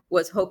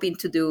was hoping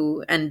to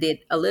do and did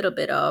a little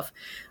bit of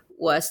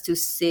was to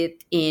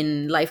sit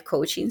in life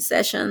coaching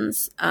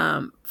sessions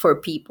for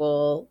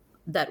people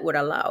that would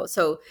allow.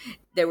 So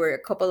there were a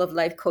couple of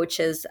life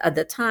coaches at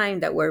the time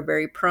that were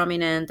very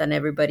prominent, and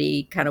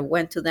everybody kind of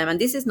went to them. And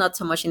this is not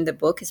so much in the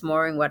book, it's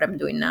more in what I'm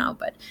doing now.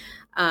 But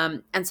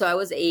and so I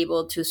was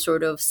able to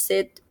sort of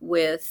sit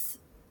with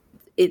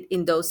it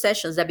in those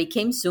sessions that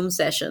became Zoom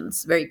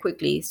sessions very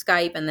quickly,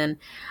 Skype, and then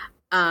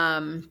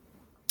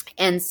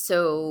and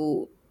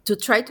so to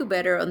try to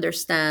better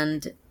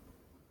understand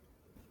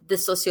the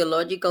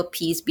sociological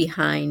piece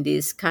behind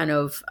these kind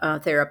of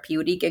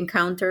therapeutic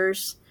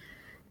encounters.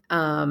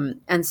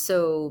 And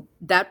so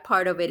that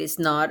part of it is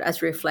not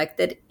as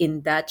reflected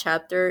in that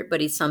chapter,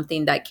 but it's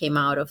something that came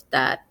out of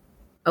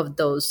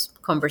those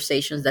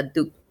conversations that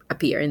do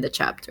appear in the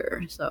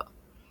chapter. So,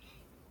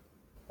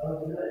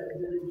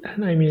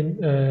 and I mean,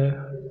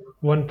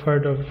 one of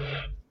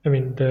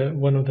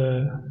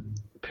the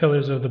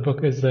pillars of the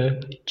book is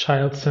the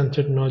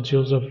child-centered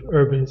nodules of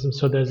urbanism.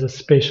 So there's a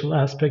spatial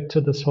aspect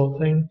to this whole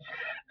thing.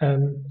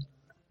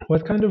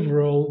 What kind of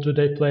role do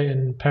they play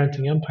in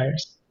parenting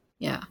empires?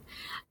 Yeah.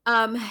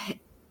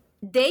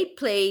 They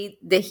play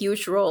the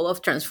huge role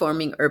of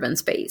transforming urban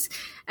space.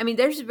 I mean,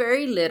 there's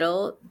very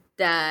little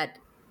that,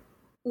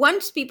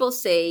 once people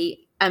say,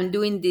 I'm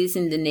doing this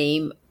in the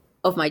name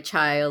of my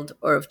child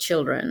or of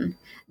children,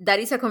 that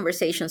is a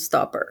conversation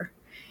stopper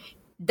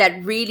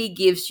that really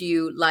gives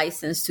you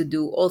license to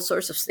do all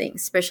sorts of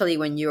things, especially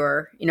when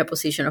you're in a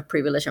position of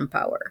privilege and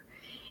power.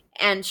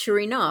 And sure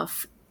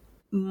enough,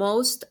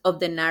 most of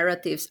the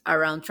narratives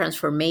around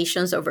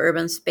transformations of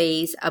urban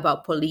space,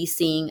 about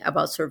policing,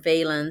 about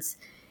surveillance,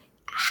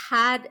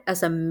 had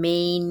as a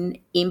main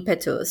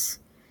impetus,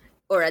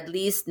 or at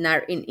least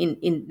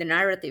in the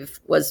narrative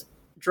was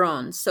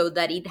drawn, so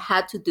that it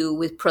had to do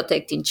with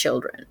protecting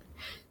children.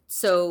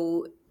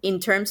 So in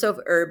terms of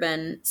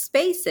urban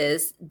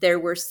spaces, there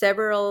were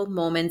several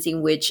moments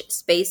in which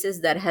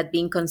spaces that had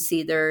been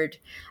considered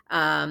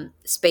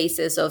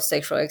spaces of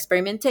sexual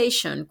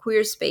experimentation,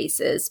 queer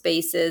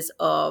spaces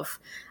of,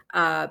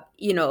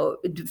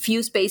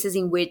 few spaces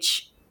in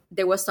which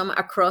there was some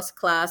across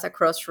class,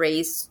 across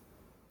race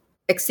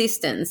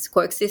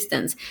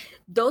coexistence,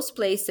 those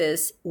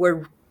places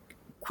were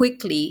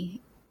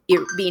quickly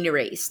being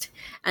erased.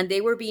 And they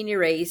were being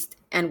erased,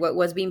 and what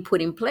was being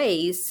put in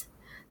place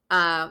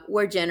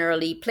were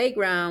generally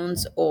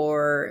playgrounds,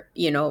 or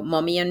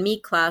mommy and me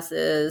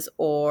classes,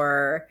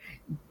 or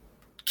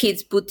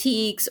kids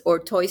boutiques, or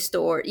toy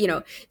store.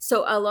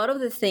 So a lot of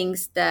the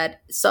things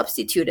that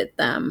substituted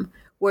them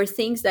were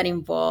things that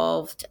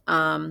involved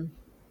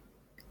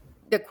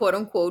the quote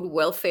unquote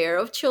welfare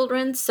of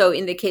children. So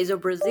in the case of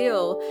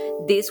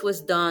Brazil, this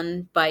was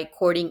done by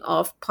cording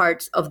off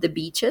parts of the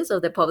beaches,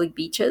 of the public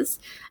beaches,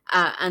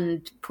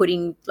 and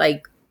putting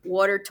like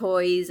water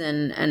toys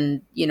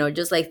and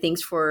just like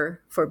things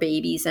for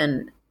babies,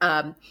 and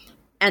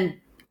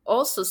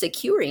also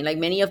securing, like,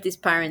 many of these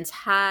parents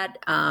had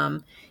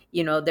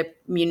the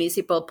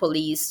municipal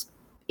police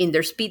in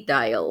their speed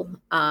dial,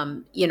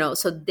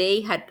 so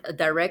they had a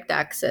direct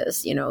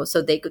access,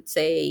 so they could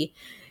say,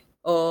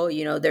 oh,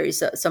 there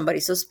is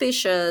somebody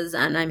suspicious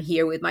and I'm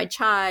here with my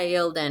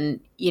child, and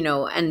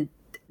and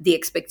the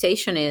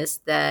expectation is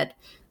that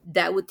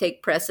that would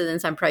take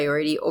precedence and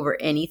priority over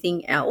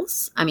anything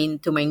else. I mean,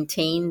 to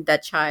maintain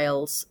that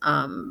child's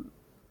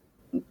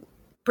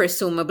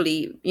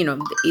presumably,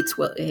 it's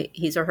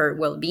his or her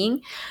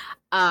well-being.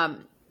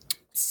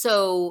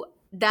 So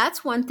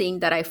that's one thing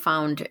that I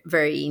found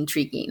very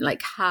intriguing,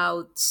 like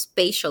how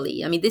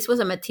spatially, I mean, this was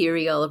a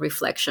material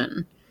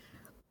reflection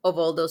of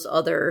all those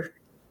other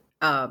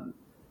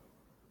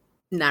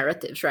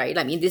narratives, right?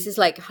 I mean, this is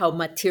like how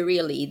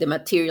materially the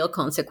material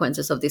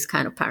consequences of this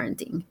kind of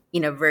parenting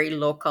in a very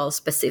local,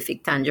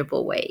 specific,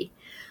 tangible way.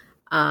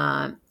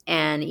 And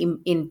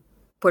in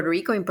Puerto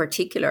Rico in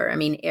particular, I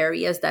mean,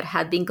 areas that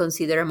had been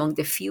considered among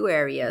the few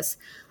areas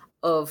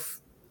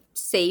of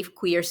safe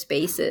queer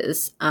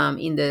spaces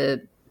in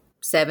the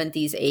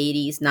 70s,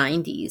 80s,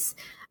 90s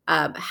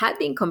had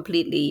been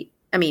completely,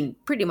 I mean,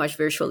 pretty much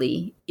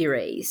virtually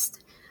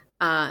erased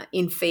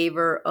in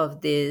favor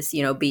of this,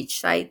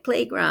 beachside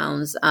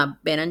playgrounds,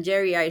 Ben and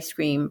Jerry ice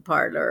cream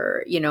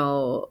parlor,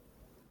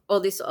 all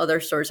these other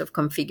sorts of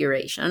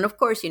configuration. And of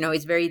course,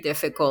 it's very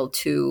difficult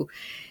to,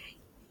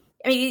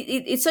 I mean,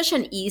 it's such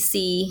an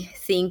easy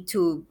thing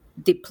to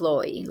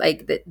deploy,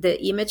 like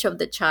the image of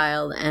the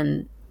child,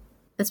 and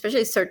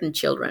especially certain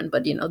children,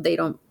 but they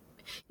don't,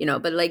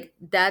 but like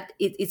that,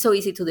 it's so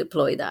easy to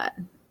deploy that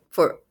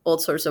for all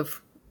sorts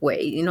of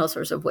ways, in all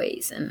sorts of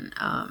ways. And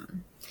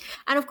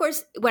of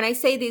course, when I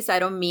say this, I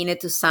don't mean it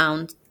to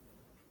sound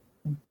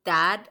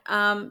that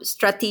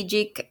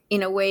strategic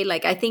in a way.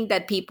 Like, I think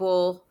that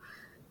people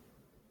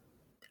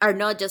are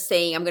not just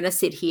saying, I'm going to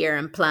sit here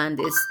and plan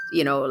this,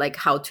 like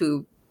how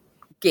to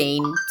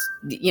gain,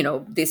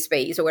 this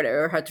space or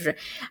whatever. How to,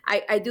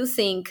 I do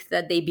think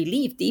that they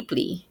believe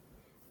deeply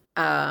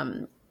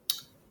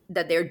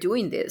that they're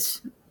doing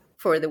this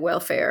for the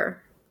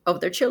welfare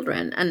of their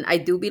children. And I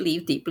do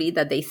believe deeply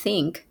that they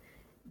think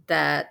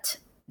that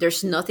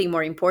there's nothing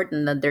more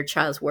important than their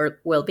child's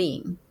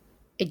well-being.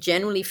 I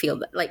genuinely feel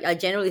that, like, I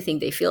genuinely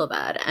think they feel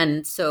that.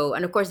 And so,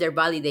 and of course they're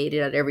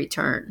validated at every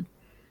turn.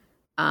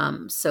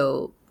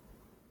 So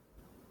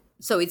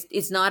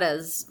it's not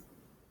as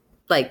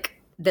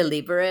like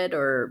deliberate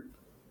or,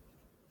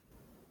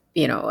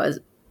 as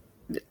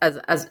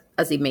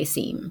it may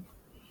seem.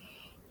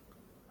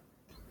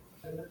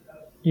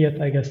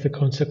 Yet I guess the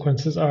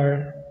consequences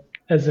are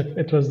as if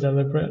it was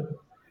deliberate.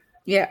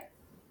 Yeah.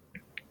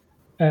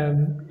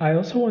 I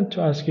also want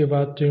to ask you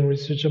about doing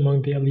research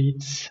among the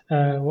elites.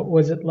 What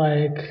was it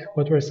like?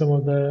 What were some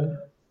of the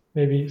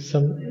maybe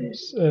some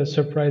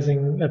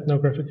surprising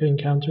ethnographic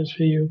encounters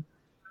for you?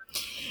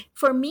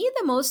 For me,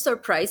 the most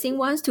surprising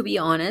ones, to be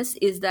honest,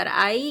 is that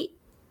I,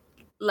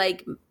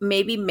 like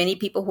maybe many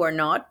people who are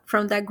not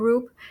from that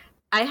group,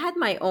 I had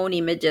my own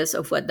images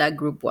of what that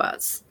group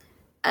was.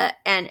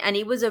 And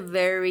it was a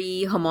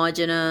very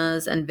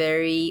homogenous and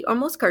very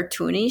almost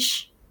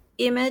cartoonish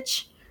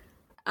image.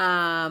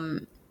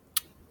 And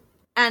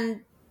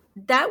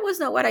that was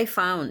not what I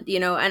found,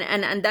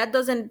 and that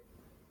doesn't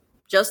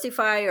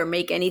justify or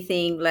make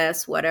anything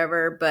less,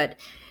 whatever, but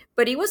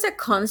it was a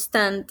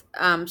constant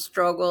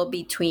struggle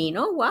between,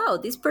 oh wow,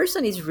 this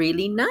person is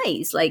really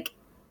nice, like,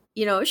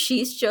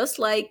 she's just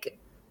like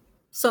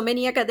so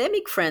many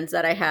academic friends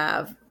that I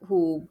have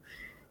who,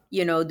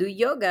 do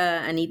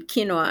yoga and eat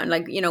quinoa and,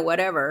 like,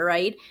 whatever,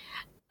 right?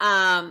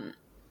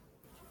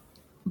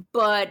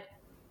 But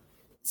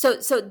so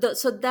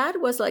that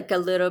was like a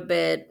little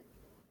bit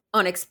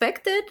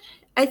unexpected,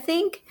 I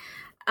think.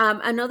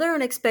 Another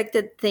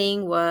unexpected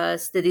thing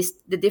was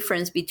the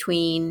difference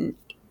between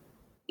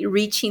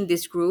reaching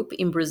this group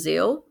in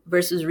Brazil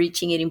versus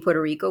reaching it in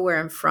Puerto Rico, where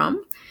I'm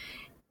from.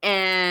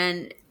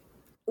 And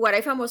what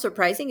I found most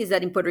surprising is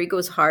that in Puerto Rico it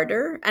was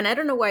harder. And I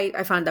don't know why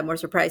I found that more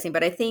surprising,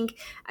 but I think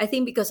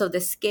because of the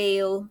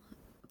scale,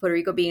 Puerto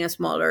Rico being a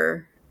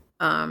smaller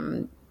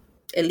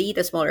elite,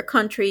 a smaller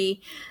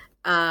country,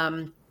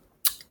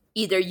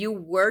 either you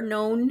were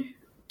known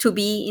to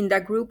be in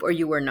that group or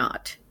you were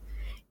not.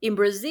 In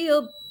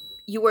Brazil,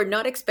 you were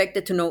not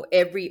expected to know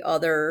every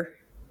other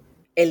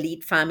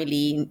elite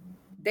family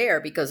there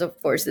because,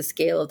 of course, the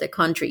scale of the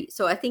country.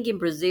 So I think in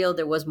Brazil,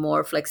 there was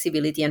more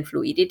flexibility and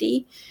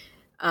fluidity.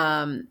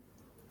 And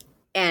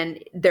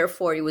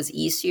therefore, it was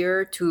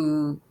easier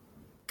to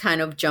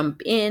kind of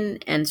jump in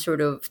and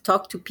sort of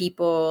talk to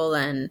people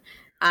and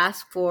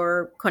ask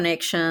for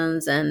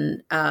connections.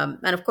 And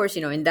of course,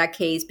 in that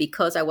case,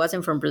 because I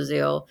wasn't from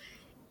Brazil,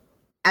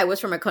 I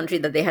was from a country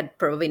that they had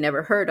probably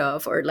never heard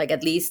of, or like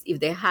at least if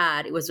they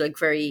had, it was like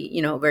very,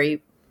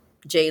 very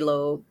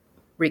J-Lo,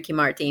 Ricky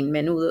Martin,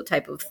 Menudo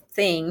type of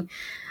thing.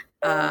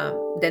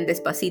 Then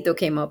Despacito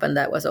came up, and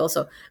that was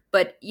also.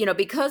 But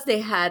because they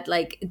had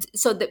like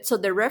so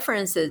the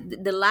references,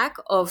 the lack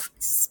of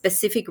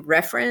specific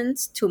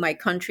reference to my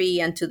country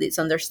and to this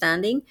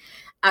understanding,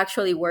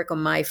 actually work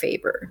on my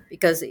favor,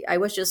 because I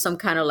was just some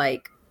kind of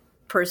like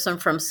person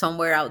from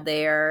somewhere out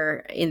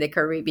there in the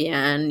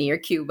Caribbean near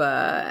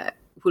Cuba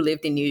who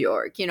lived in New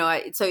York.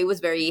 So it was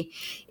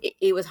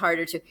it was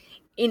harder to.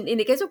 In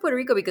the case of Puerto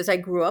Rico, because I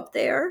grew up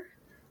there,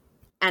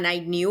 and I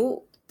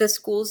knew the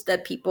schools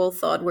that people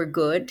thought were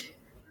good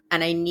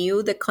and I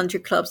knew the country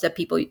clubs that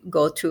people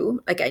go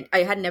to. Like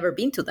I had never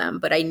been to them,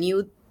 but I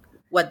knew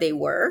what they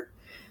were.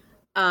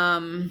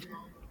 Um,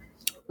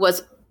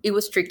 was It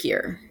was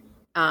trickier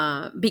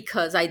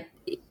because I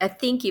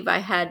think if I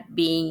had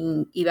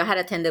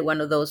attended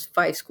one of those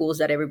 5 schools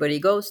that everybody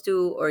goes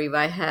to, or if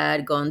I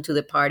had gone to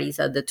the parties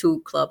at the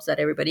 2 clubs that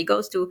everybody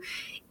goes to,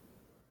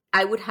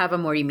 I would have a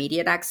more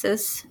immediate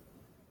access,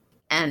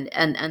 and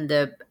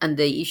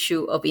the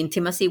issue of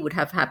intimacy would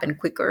have happened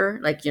quicker,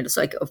 like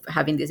so like of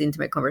having these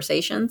intimate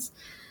conversations.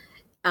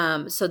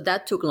 So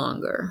that took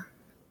longer,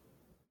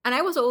 and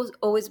I was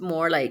always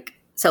more like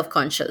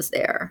self-conscious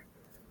there.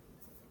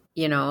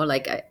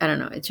 Like I don't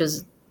know, it's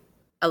just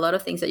a lot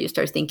of things that you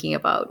start thinking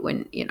about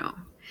when.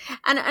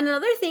 And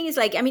another thing is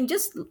like, I mean,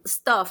 just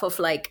stuff of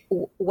like,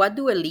 what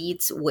do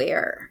elites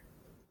wear?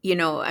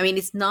 I mean,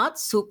 it's not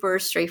super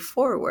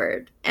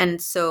straightforward.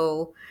 And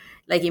so,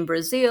 like in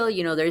Brazil,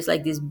 there's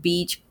like this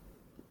beach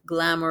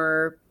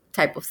glamour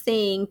type of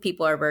thing.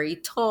 People are very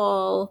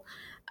tall.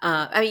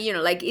 I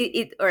mean, like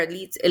or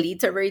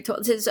elites are very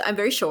tall. So I'm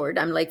very short.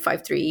 I'm like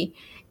 5'3".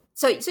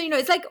 So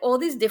it's like all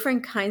these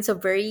different kinds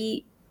of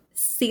very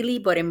silly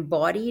but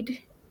embodied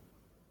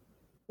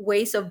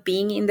ways of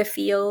being in the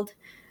field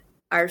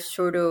are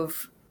sort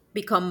of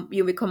become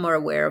more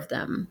aware of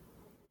them.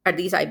 At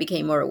least I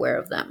became more aware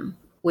of them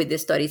with the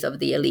studies of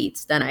the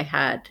elites than I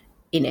had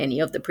in any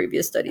of the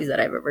previous studies that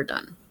I've ever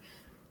done.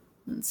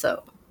 And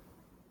so.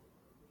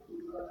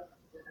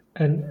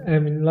 And I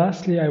mean,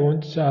 lastly, I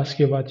wanted to ask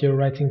you about your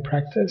writing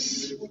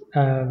practice.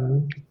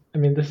 I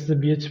mean, this is a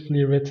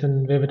beautifully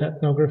written, vivid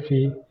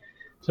ethnography.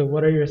 So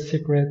what are your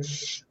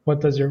secrets?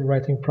 What does your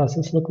writing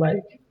process look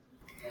like?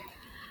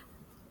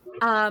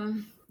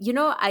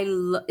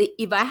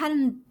 If I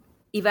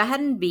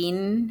hadn't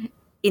been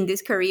in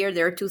this career,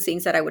 there are 2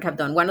 things that I would have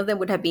done. One of them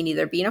would have been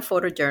either being a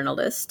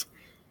photojournalist.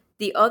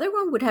 The other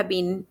one would have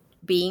been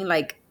being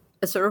like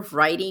a sort of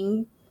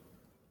writing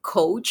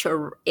coach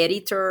or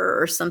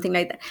editor or something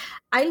like that.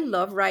 I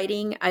love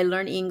writing. I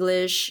learned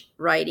English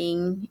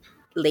writing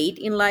late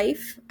in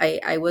life.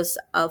 I was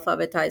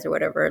alphabetized or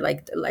whatever.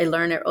 Like I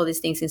learned all these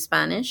things in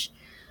Spanish.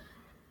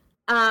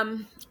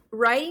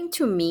 Writing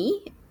to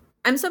me,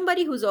 I'm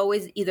somebody who's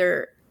always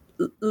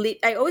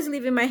I always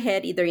live in my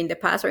head either in the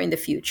past or in the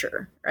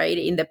future, right?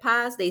 In the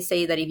past, they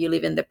say that if you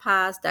live in the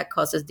past, that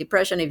causes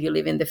depression. If you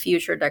live in the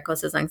future, that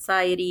causes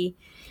anxiety.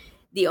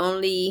 The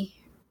only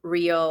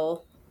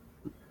real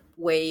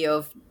way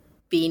of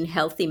being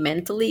healthy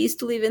mentally is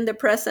to live in the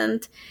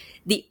present.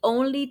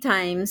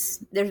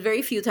 There's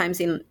very few times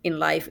in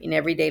life, in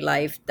everyday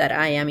life, that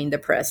I am in the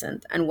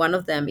present. And one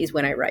of them is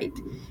when I write.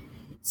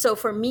 So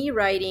for me,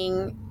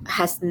 writing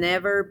has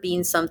never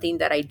been something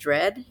that I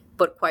dread,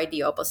 but quite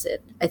the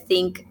opposite. I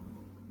think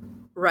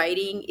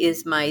writing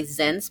is my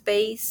Zen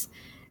space.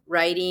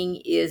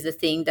 Writing is the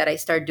thing that I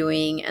start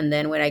doing, and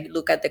then when I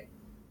look at the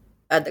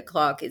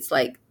clock, it's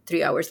like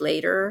 3 hours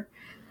later.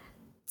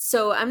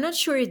 So I'm not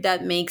sure if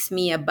that makes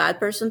me a bad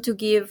person to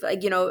give,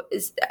 like,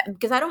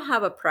 because I don't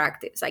have a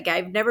practice. Like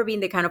I've never been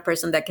the kind of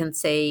person that can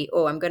say,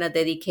 oh, I'm going to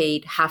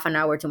dedicate half an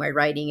hour to my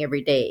writing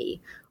every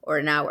day or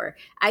an hour.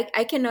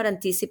 I cannot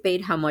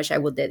anticipate how much I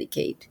will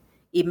dedicate.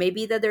 It may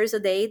be that there's a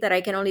day that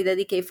I can only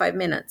dedicate 5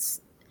 minutes.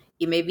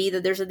 It may be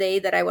that there's a day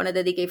that I want to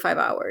dedicate 5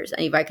 hours.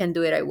 And if I can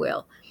do it, I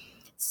will.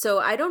 So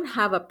I don't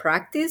have a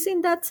practice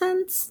in that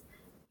sense.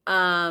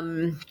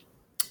 And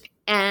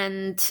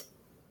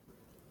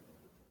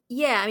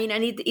yeah, I mean,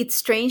 and it's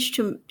strange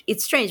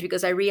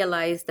because I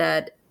realize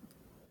that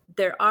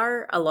there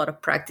are a lot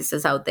of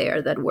practices out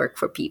there that work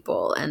for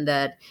people, and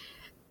that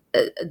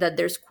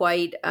there's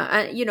quite,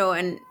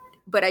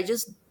 but I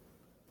just,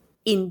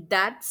 in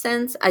that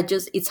sense,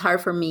 it's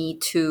hard for me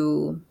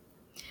to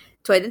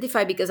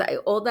identify, because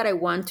all that I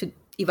want to,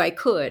 if I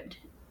could,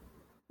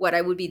 what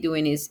I would be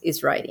doing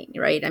is writing,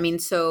 right? I mean,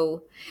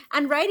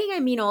 and writing, I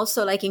mean,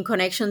 also like in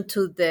connection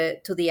to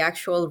the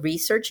actual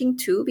researching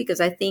too, because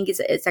I think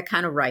it's a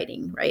kind of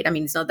writing, right? I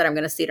mean, it's not that I'm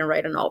going to sit and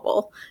write a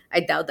novel. I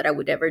doubt that I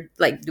would ever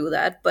like do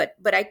that, but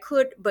I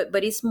could,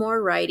 but it's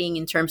more writing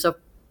in terms of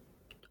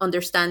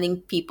understanding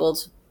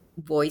people's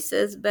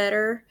voices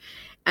better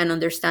and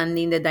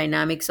understanding the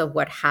dynamics of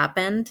what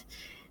happened.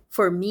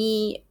 For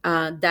me,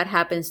 that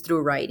happens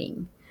through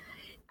writing.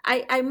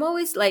 I'm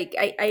always like,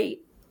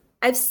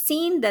 I've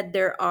seen that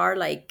there are,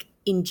 like,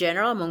 in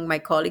general among my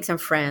colleagues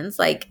and friends,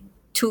 like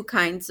two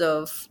kinds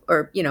of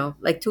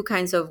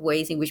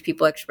ways in which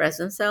people express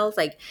themselves.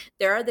 Like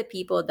there are the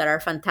people that are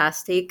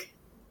fantastic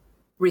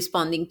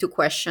responding to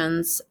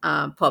questions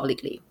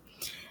publicly,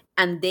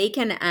 and they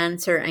can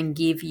answer and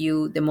give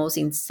you the most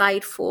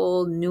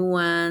insightful,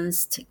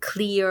 nuanced,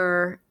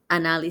 clear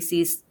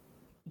analysis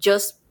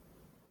just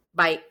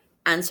by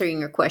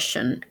answering a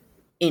question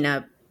in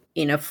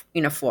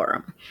a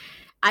forum.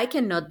 I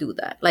cannot do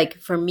that. Like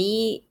for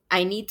me,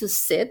 I need to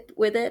sit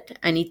with it.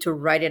 I need to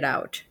write it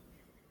out,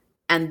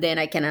 and then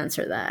I can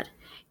answer that.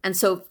 And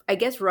so I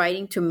guess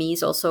writing to me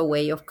is also a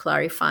way of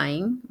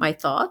clarifying my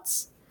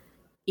thoughts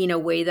in a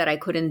way that I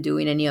couldn't do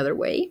in any other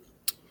way.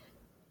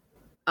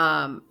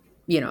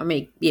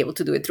 may be able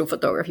to do it through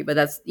photography, but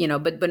that's,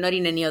 but not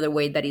in any other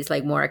way that is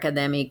like more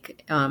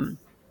academic.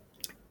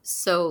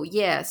 So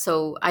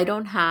I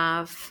don't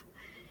have,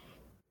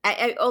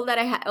 all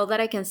that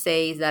I can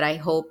say is that I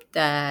hope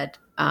that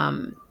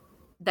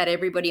that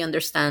everybody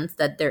understands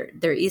that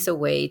there is a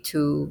way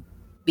to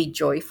be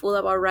joyful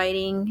about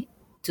writing,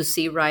 to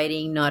see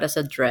writing not as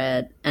a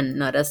dread and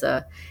not as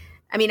a,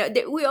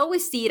 we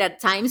always see it at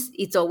times.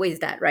 It's always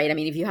that, right? I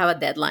mean, if you have a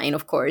deadline,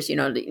 of course, it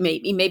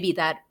may be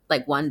that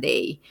like one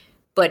day,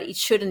 but it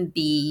shouldn't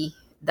be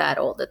that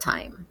all the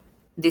time.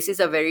 This is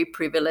a very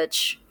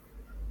privileged,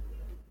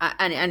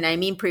 and I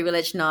mean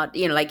privilege, not,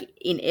 like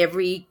in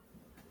every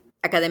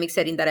academic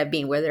setting that I've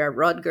been, whether at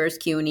Rutgers,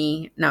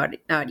 CUNY, now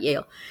at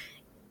Yale,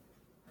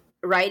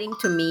 writing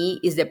to me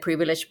is the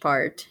privileged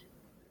part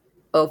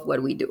of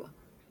what we do.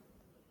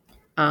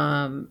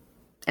 And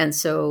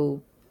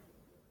so,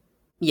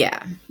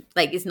 yeah,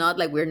 like it's not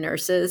like we're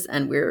nurses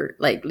and we're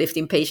like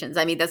lifting patients.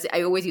 I mean,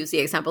 I always use the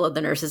example of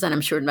the nurses, and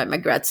I'm sure my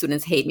grad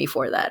students hate me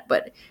for that,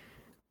 but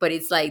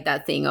it's like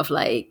that thing of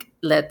like,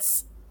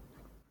 let's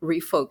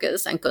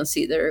refocus and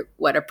consider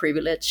what a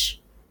privileged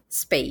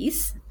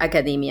space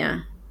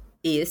academia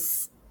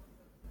is,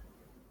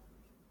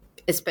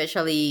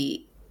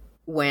 especially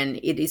when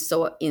it is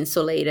so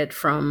insulated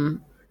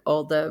from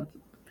all the,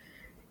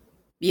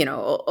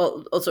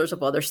 all sorts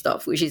of other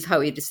stuff, which is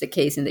how it is the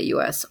case in the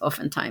US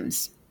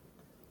oftentimes.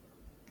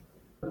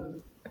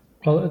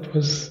 Well, it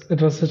was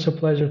such a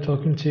pleasure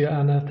talking to you,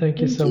 Anna. Thank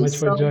you so much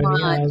for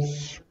joining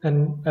us,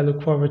 and I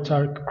look forward to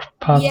our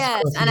paths.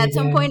 Yes, and at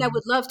some point I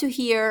would love to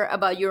hear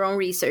about your own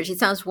research. It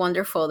sounds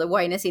wonderful, the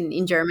Whiteness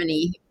in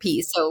Germany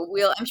piece. So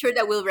I'm sure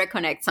that we'll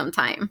reconnect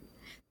sometime.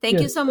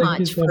 Thank you so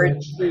much for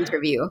the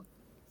interview.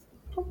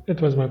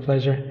 It was my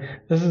pleasure.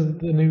 This is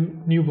the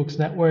New Books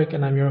Network,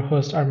 and I'm your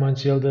host, Armand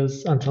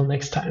Gildas. Until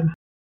next time.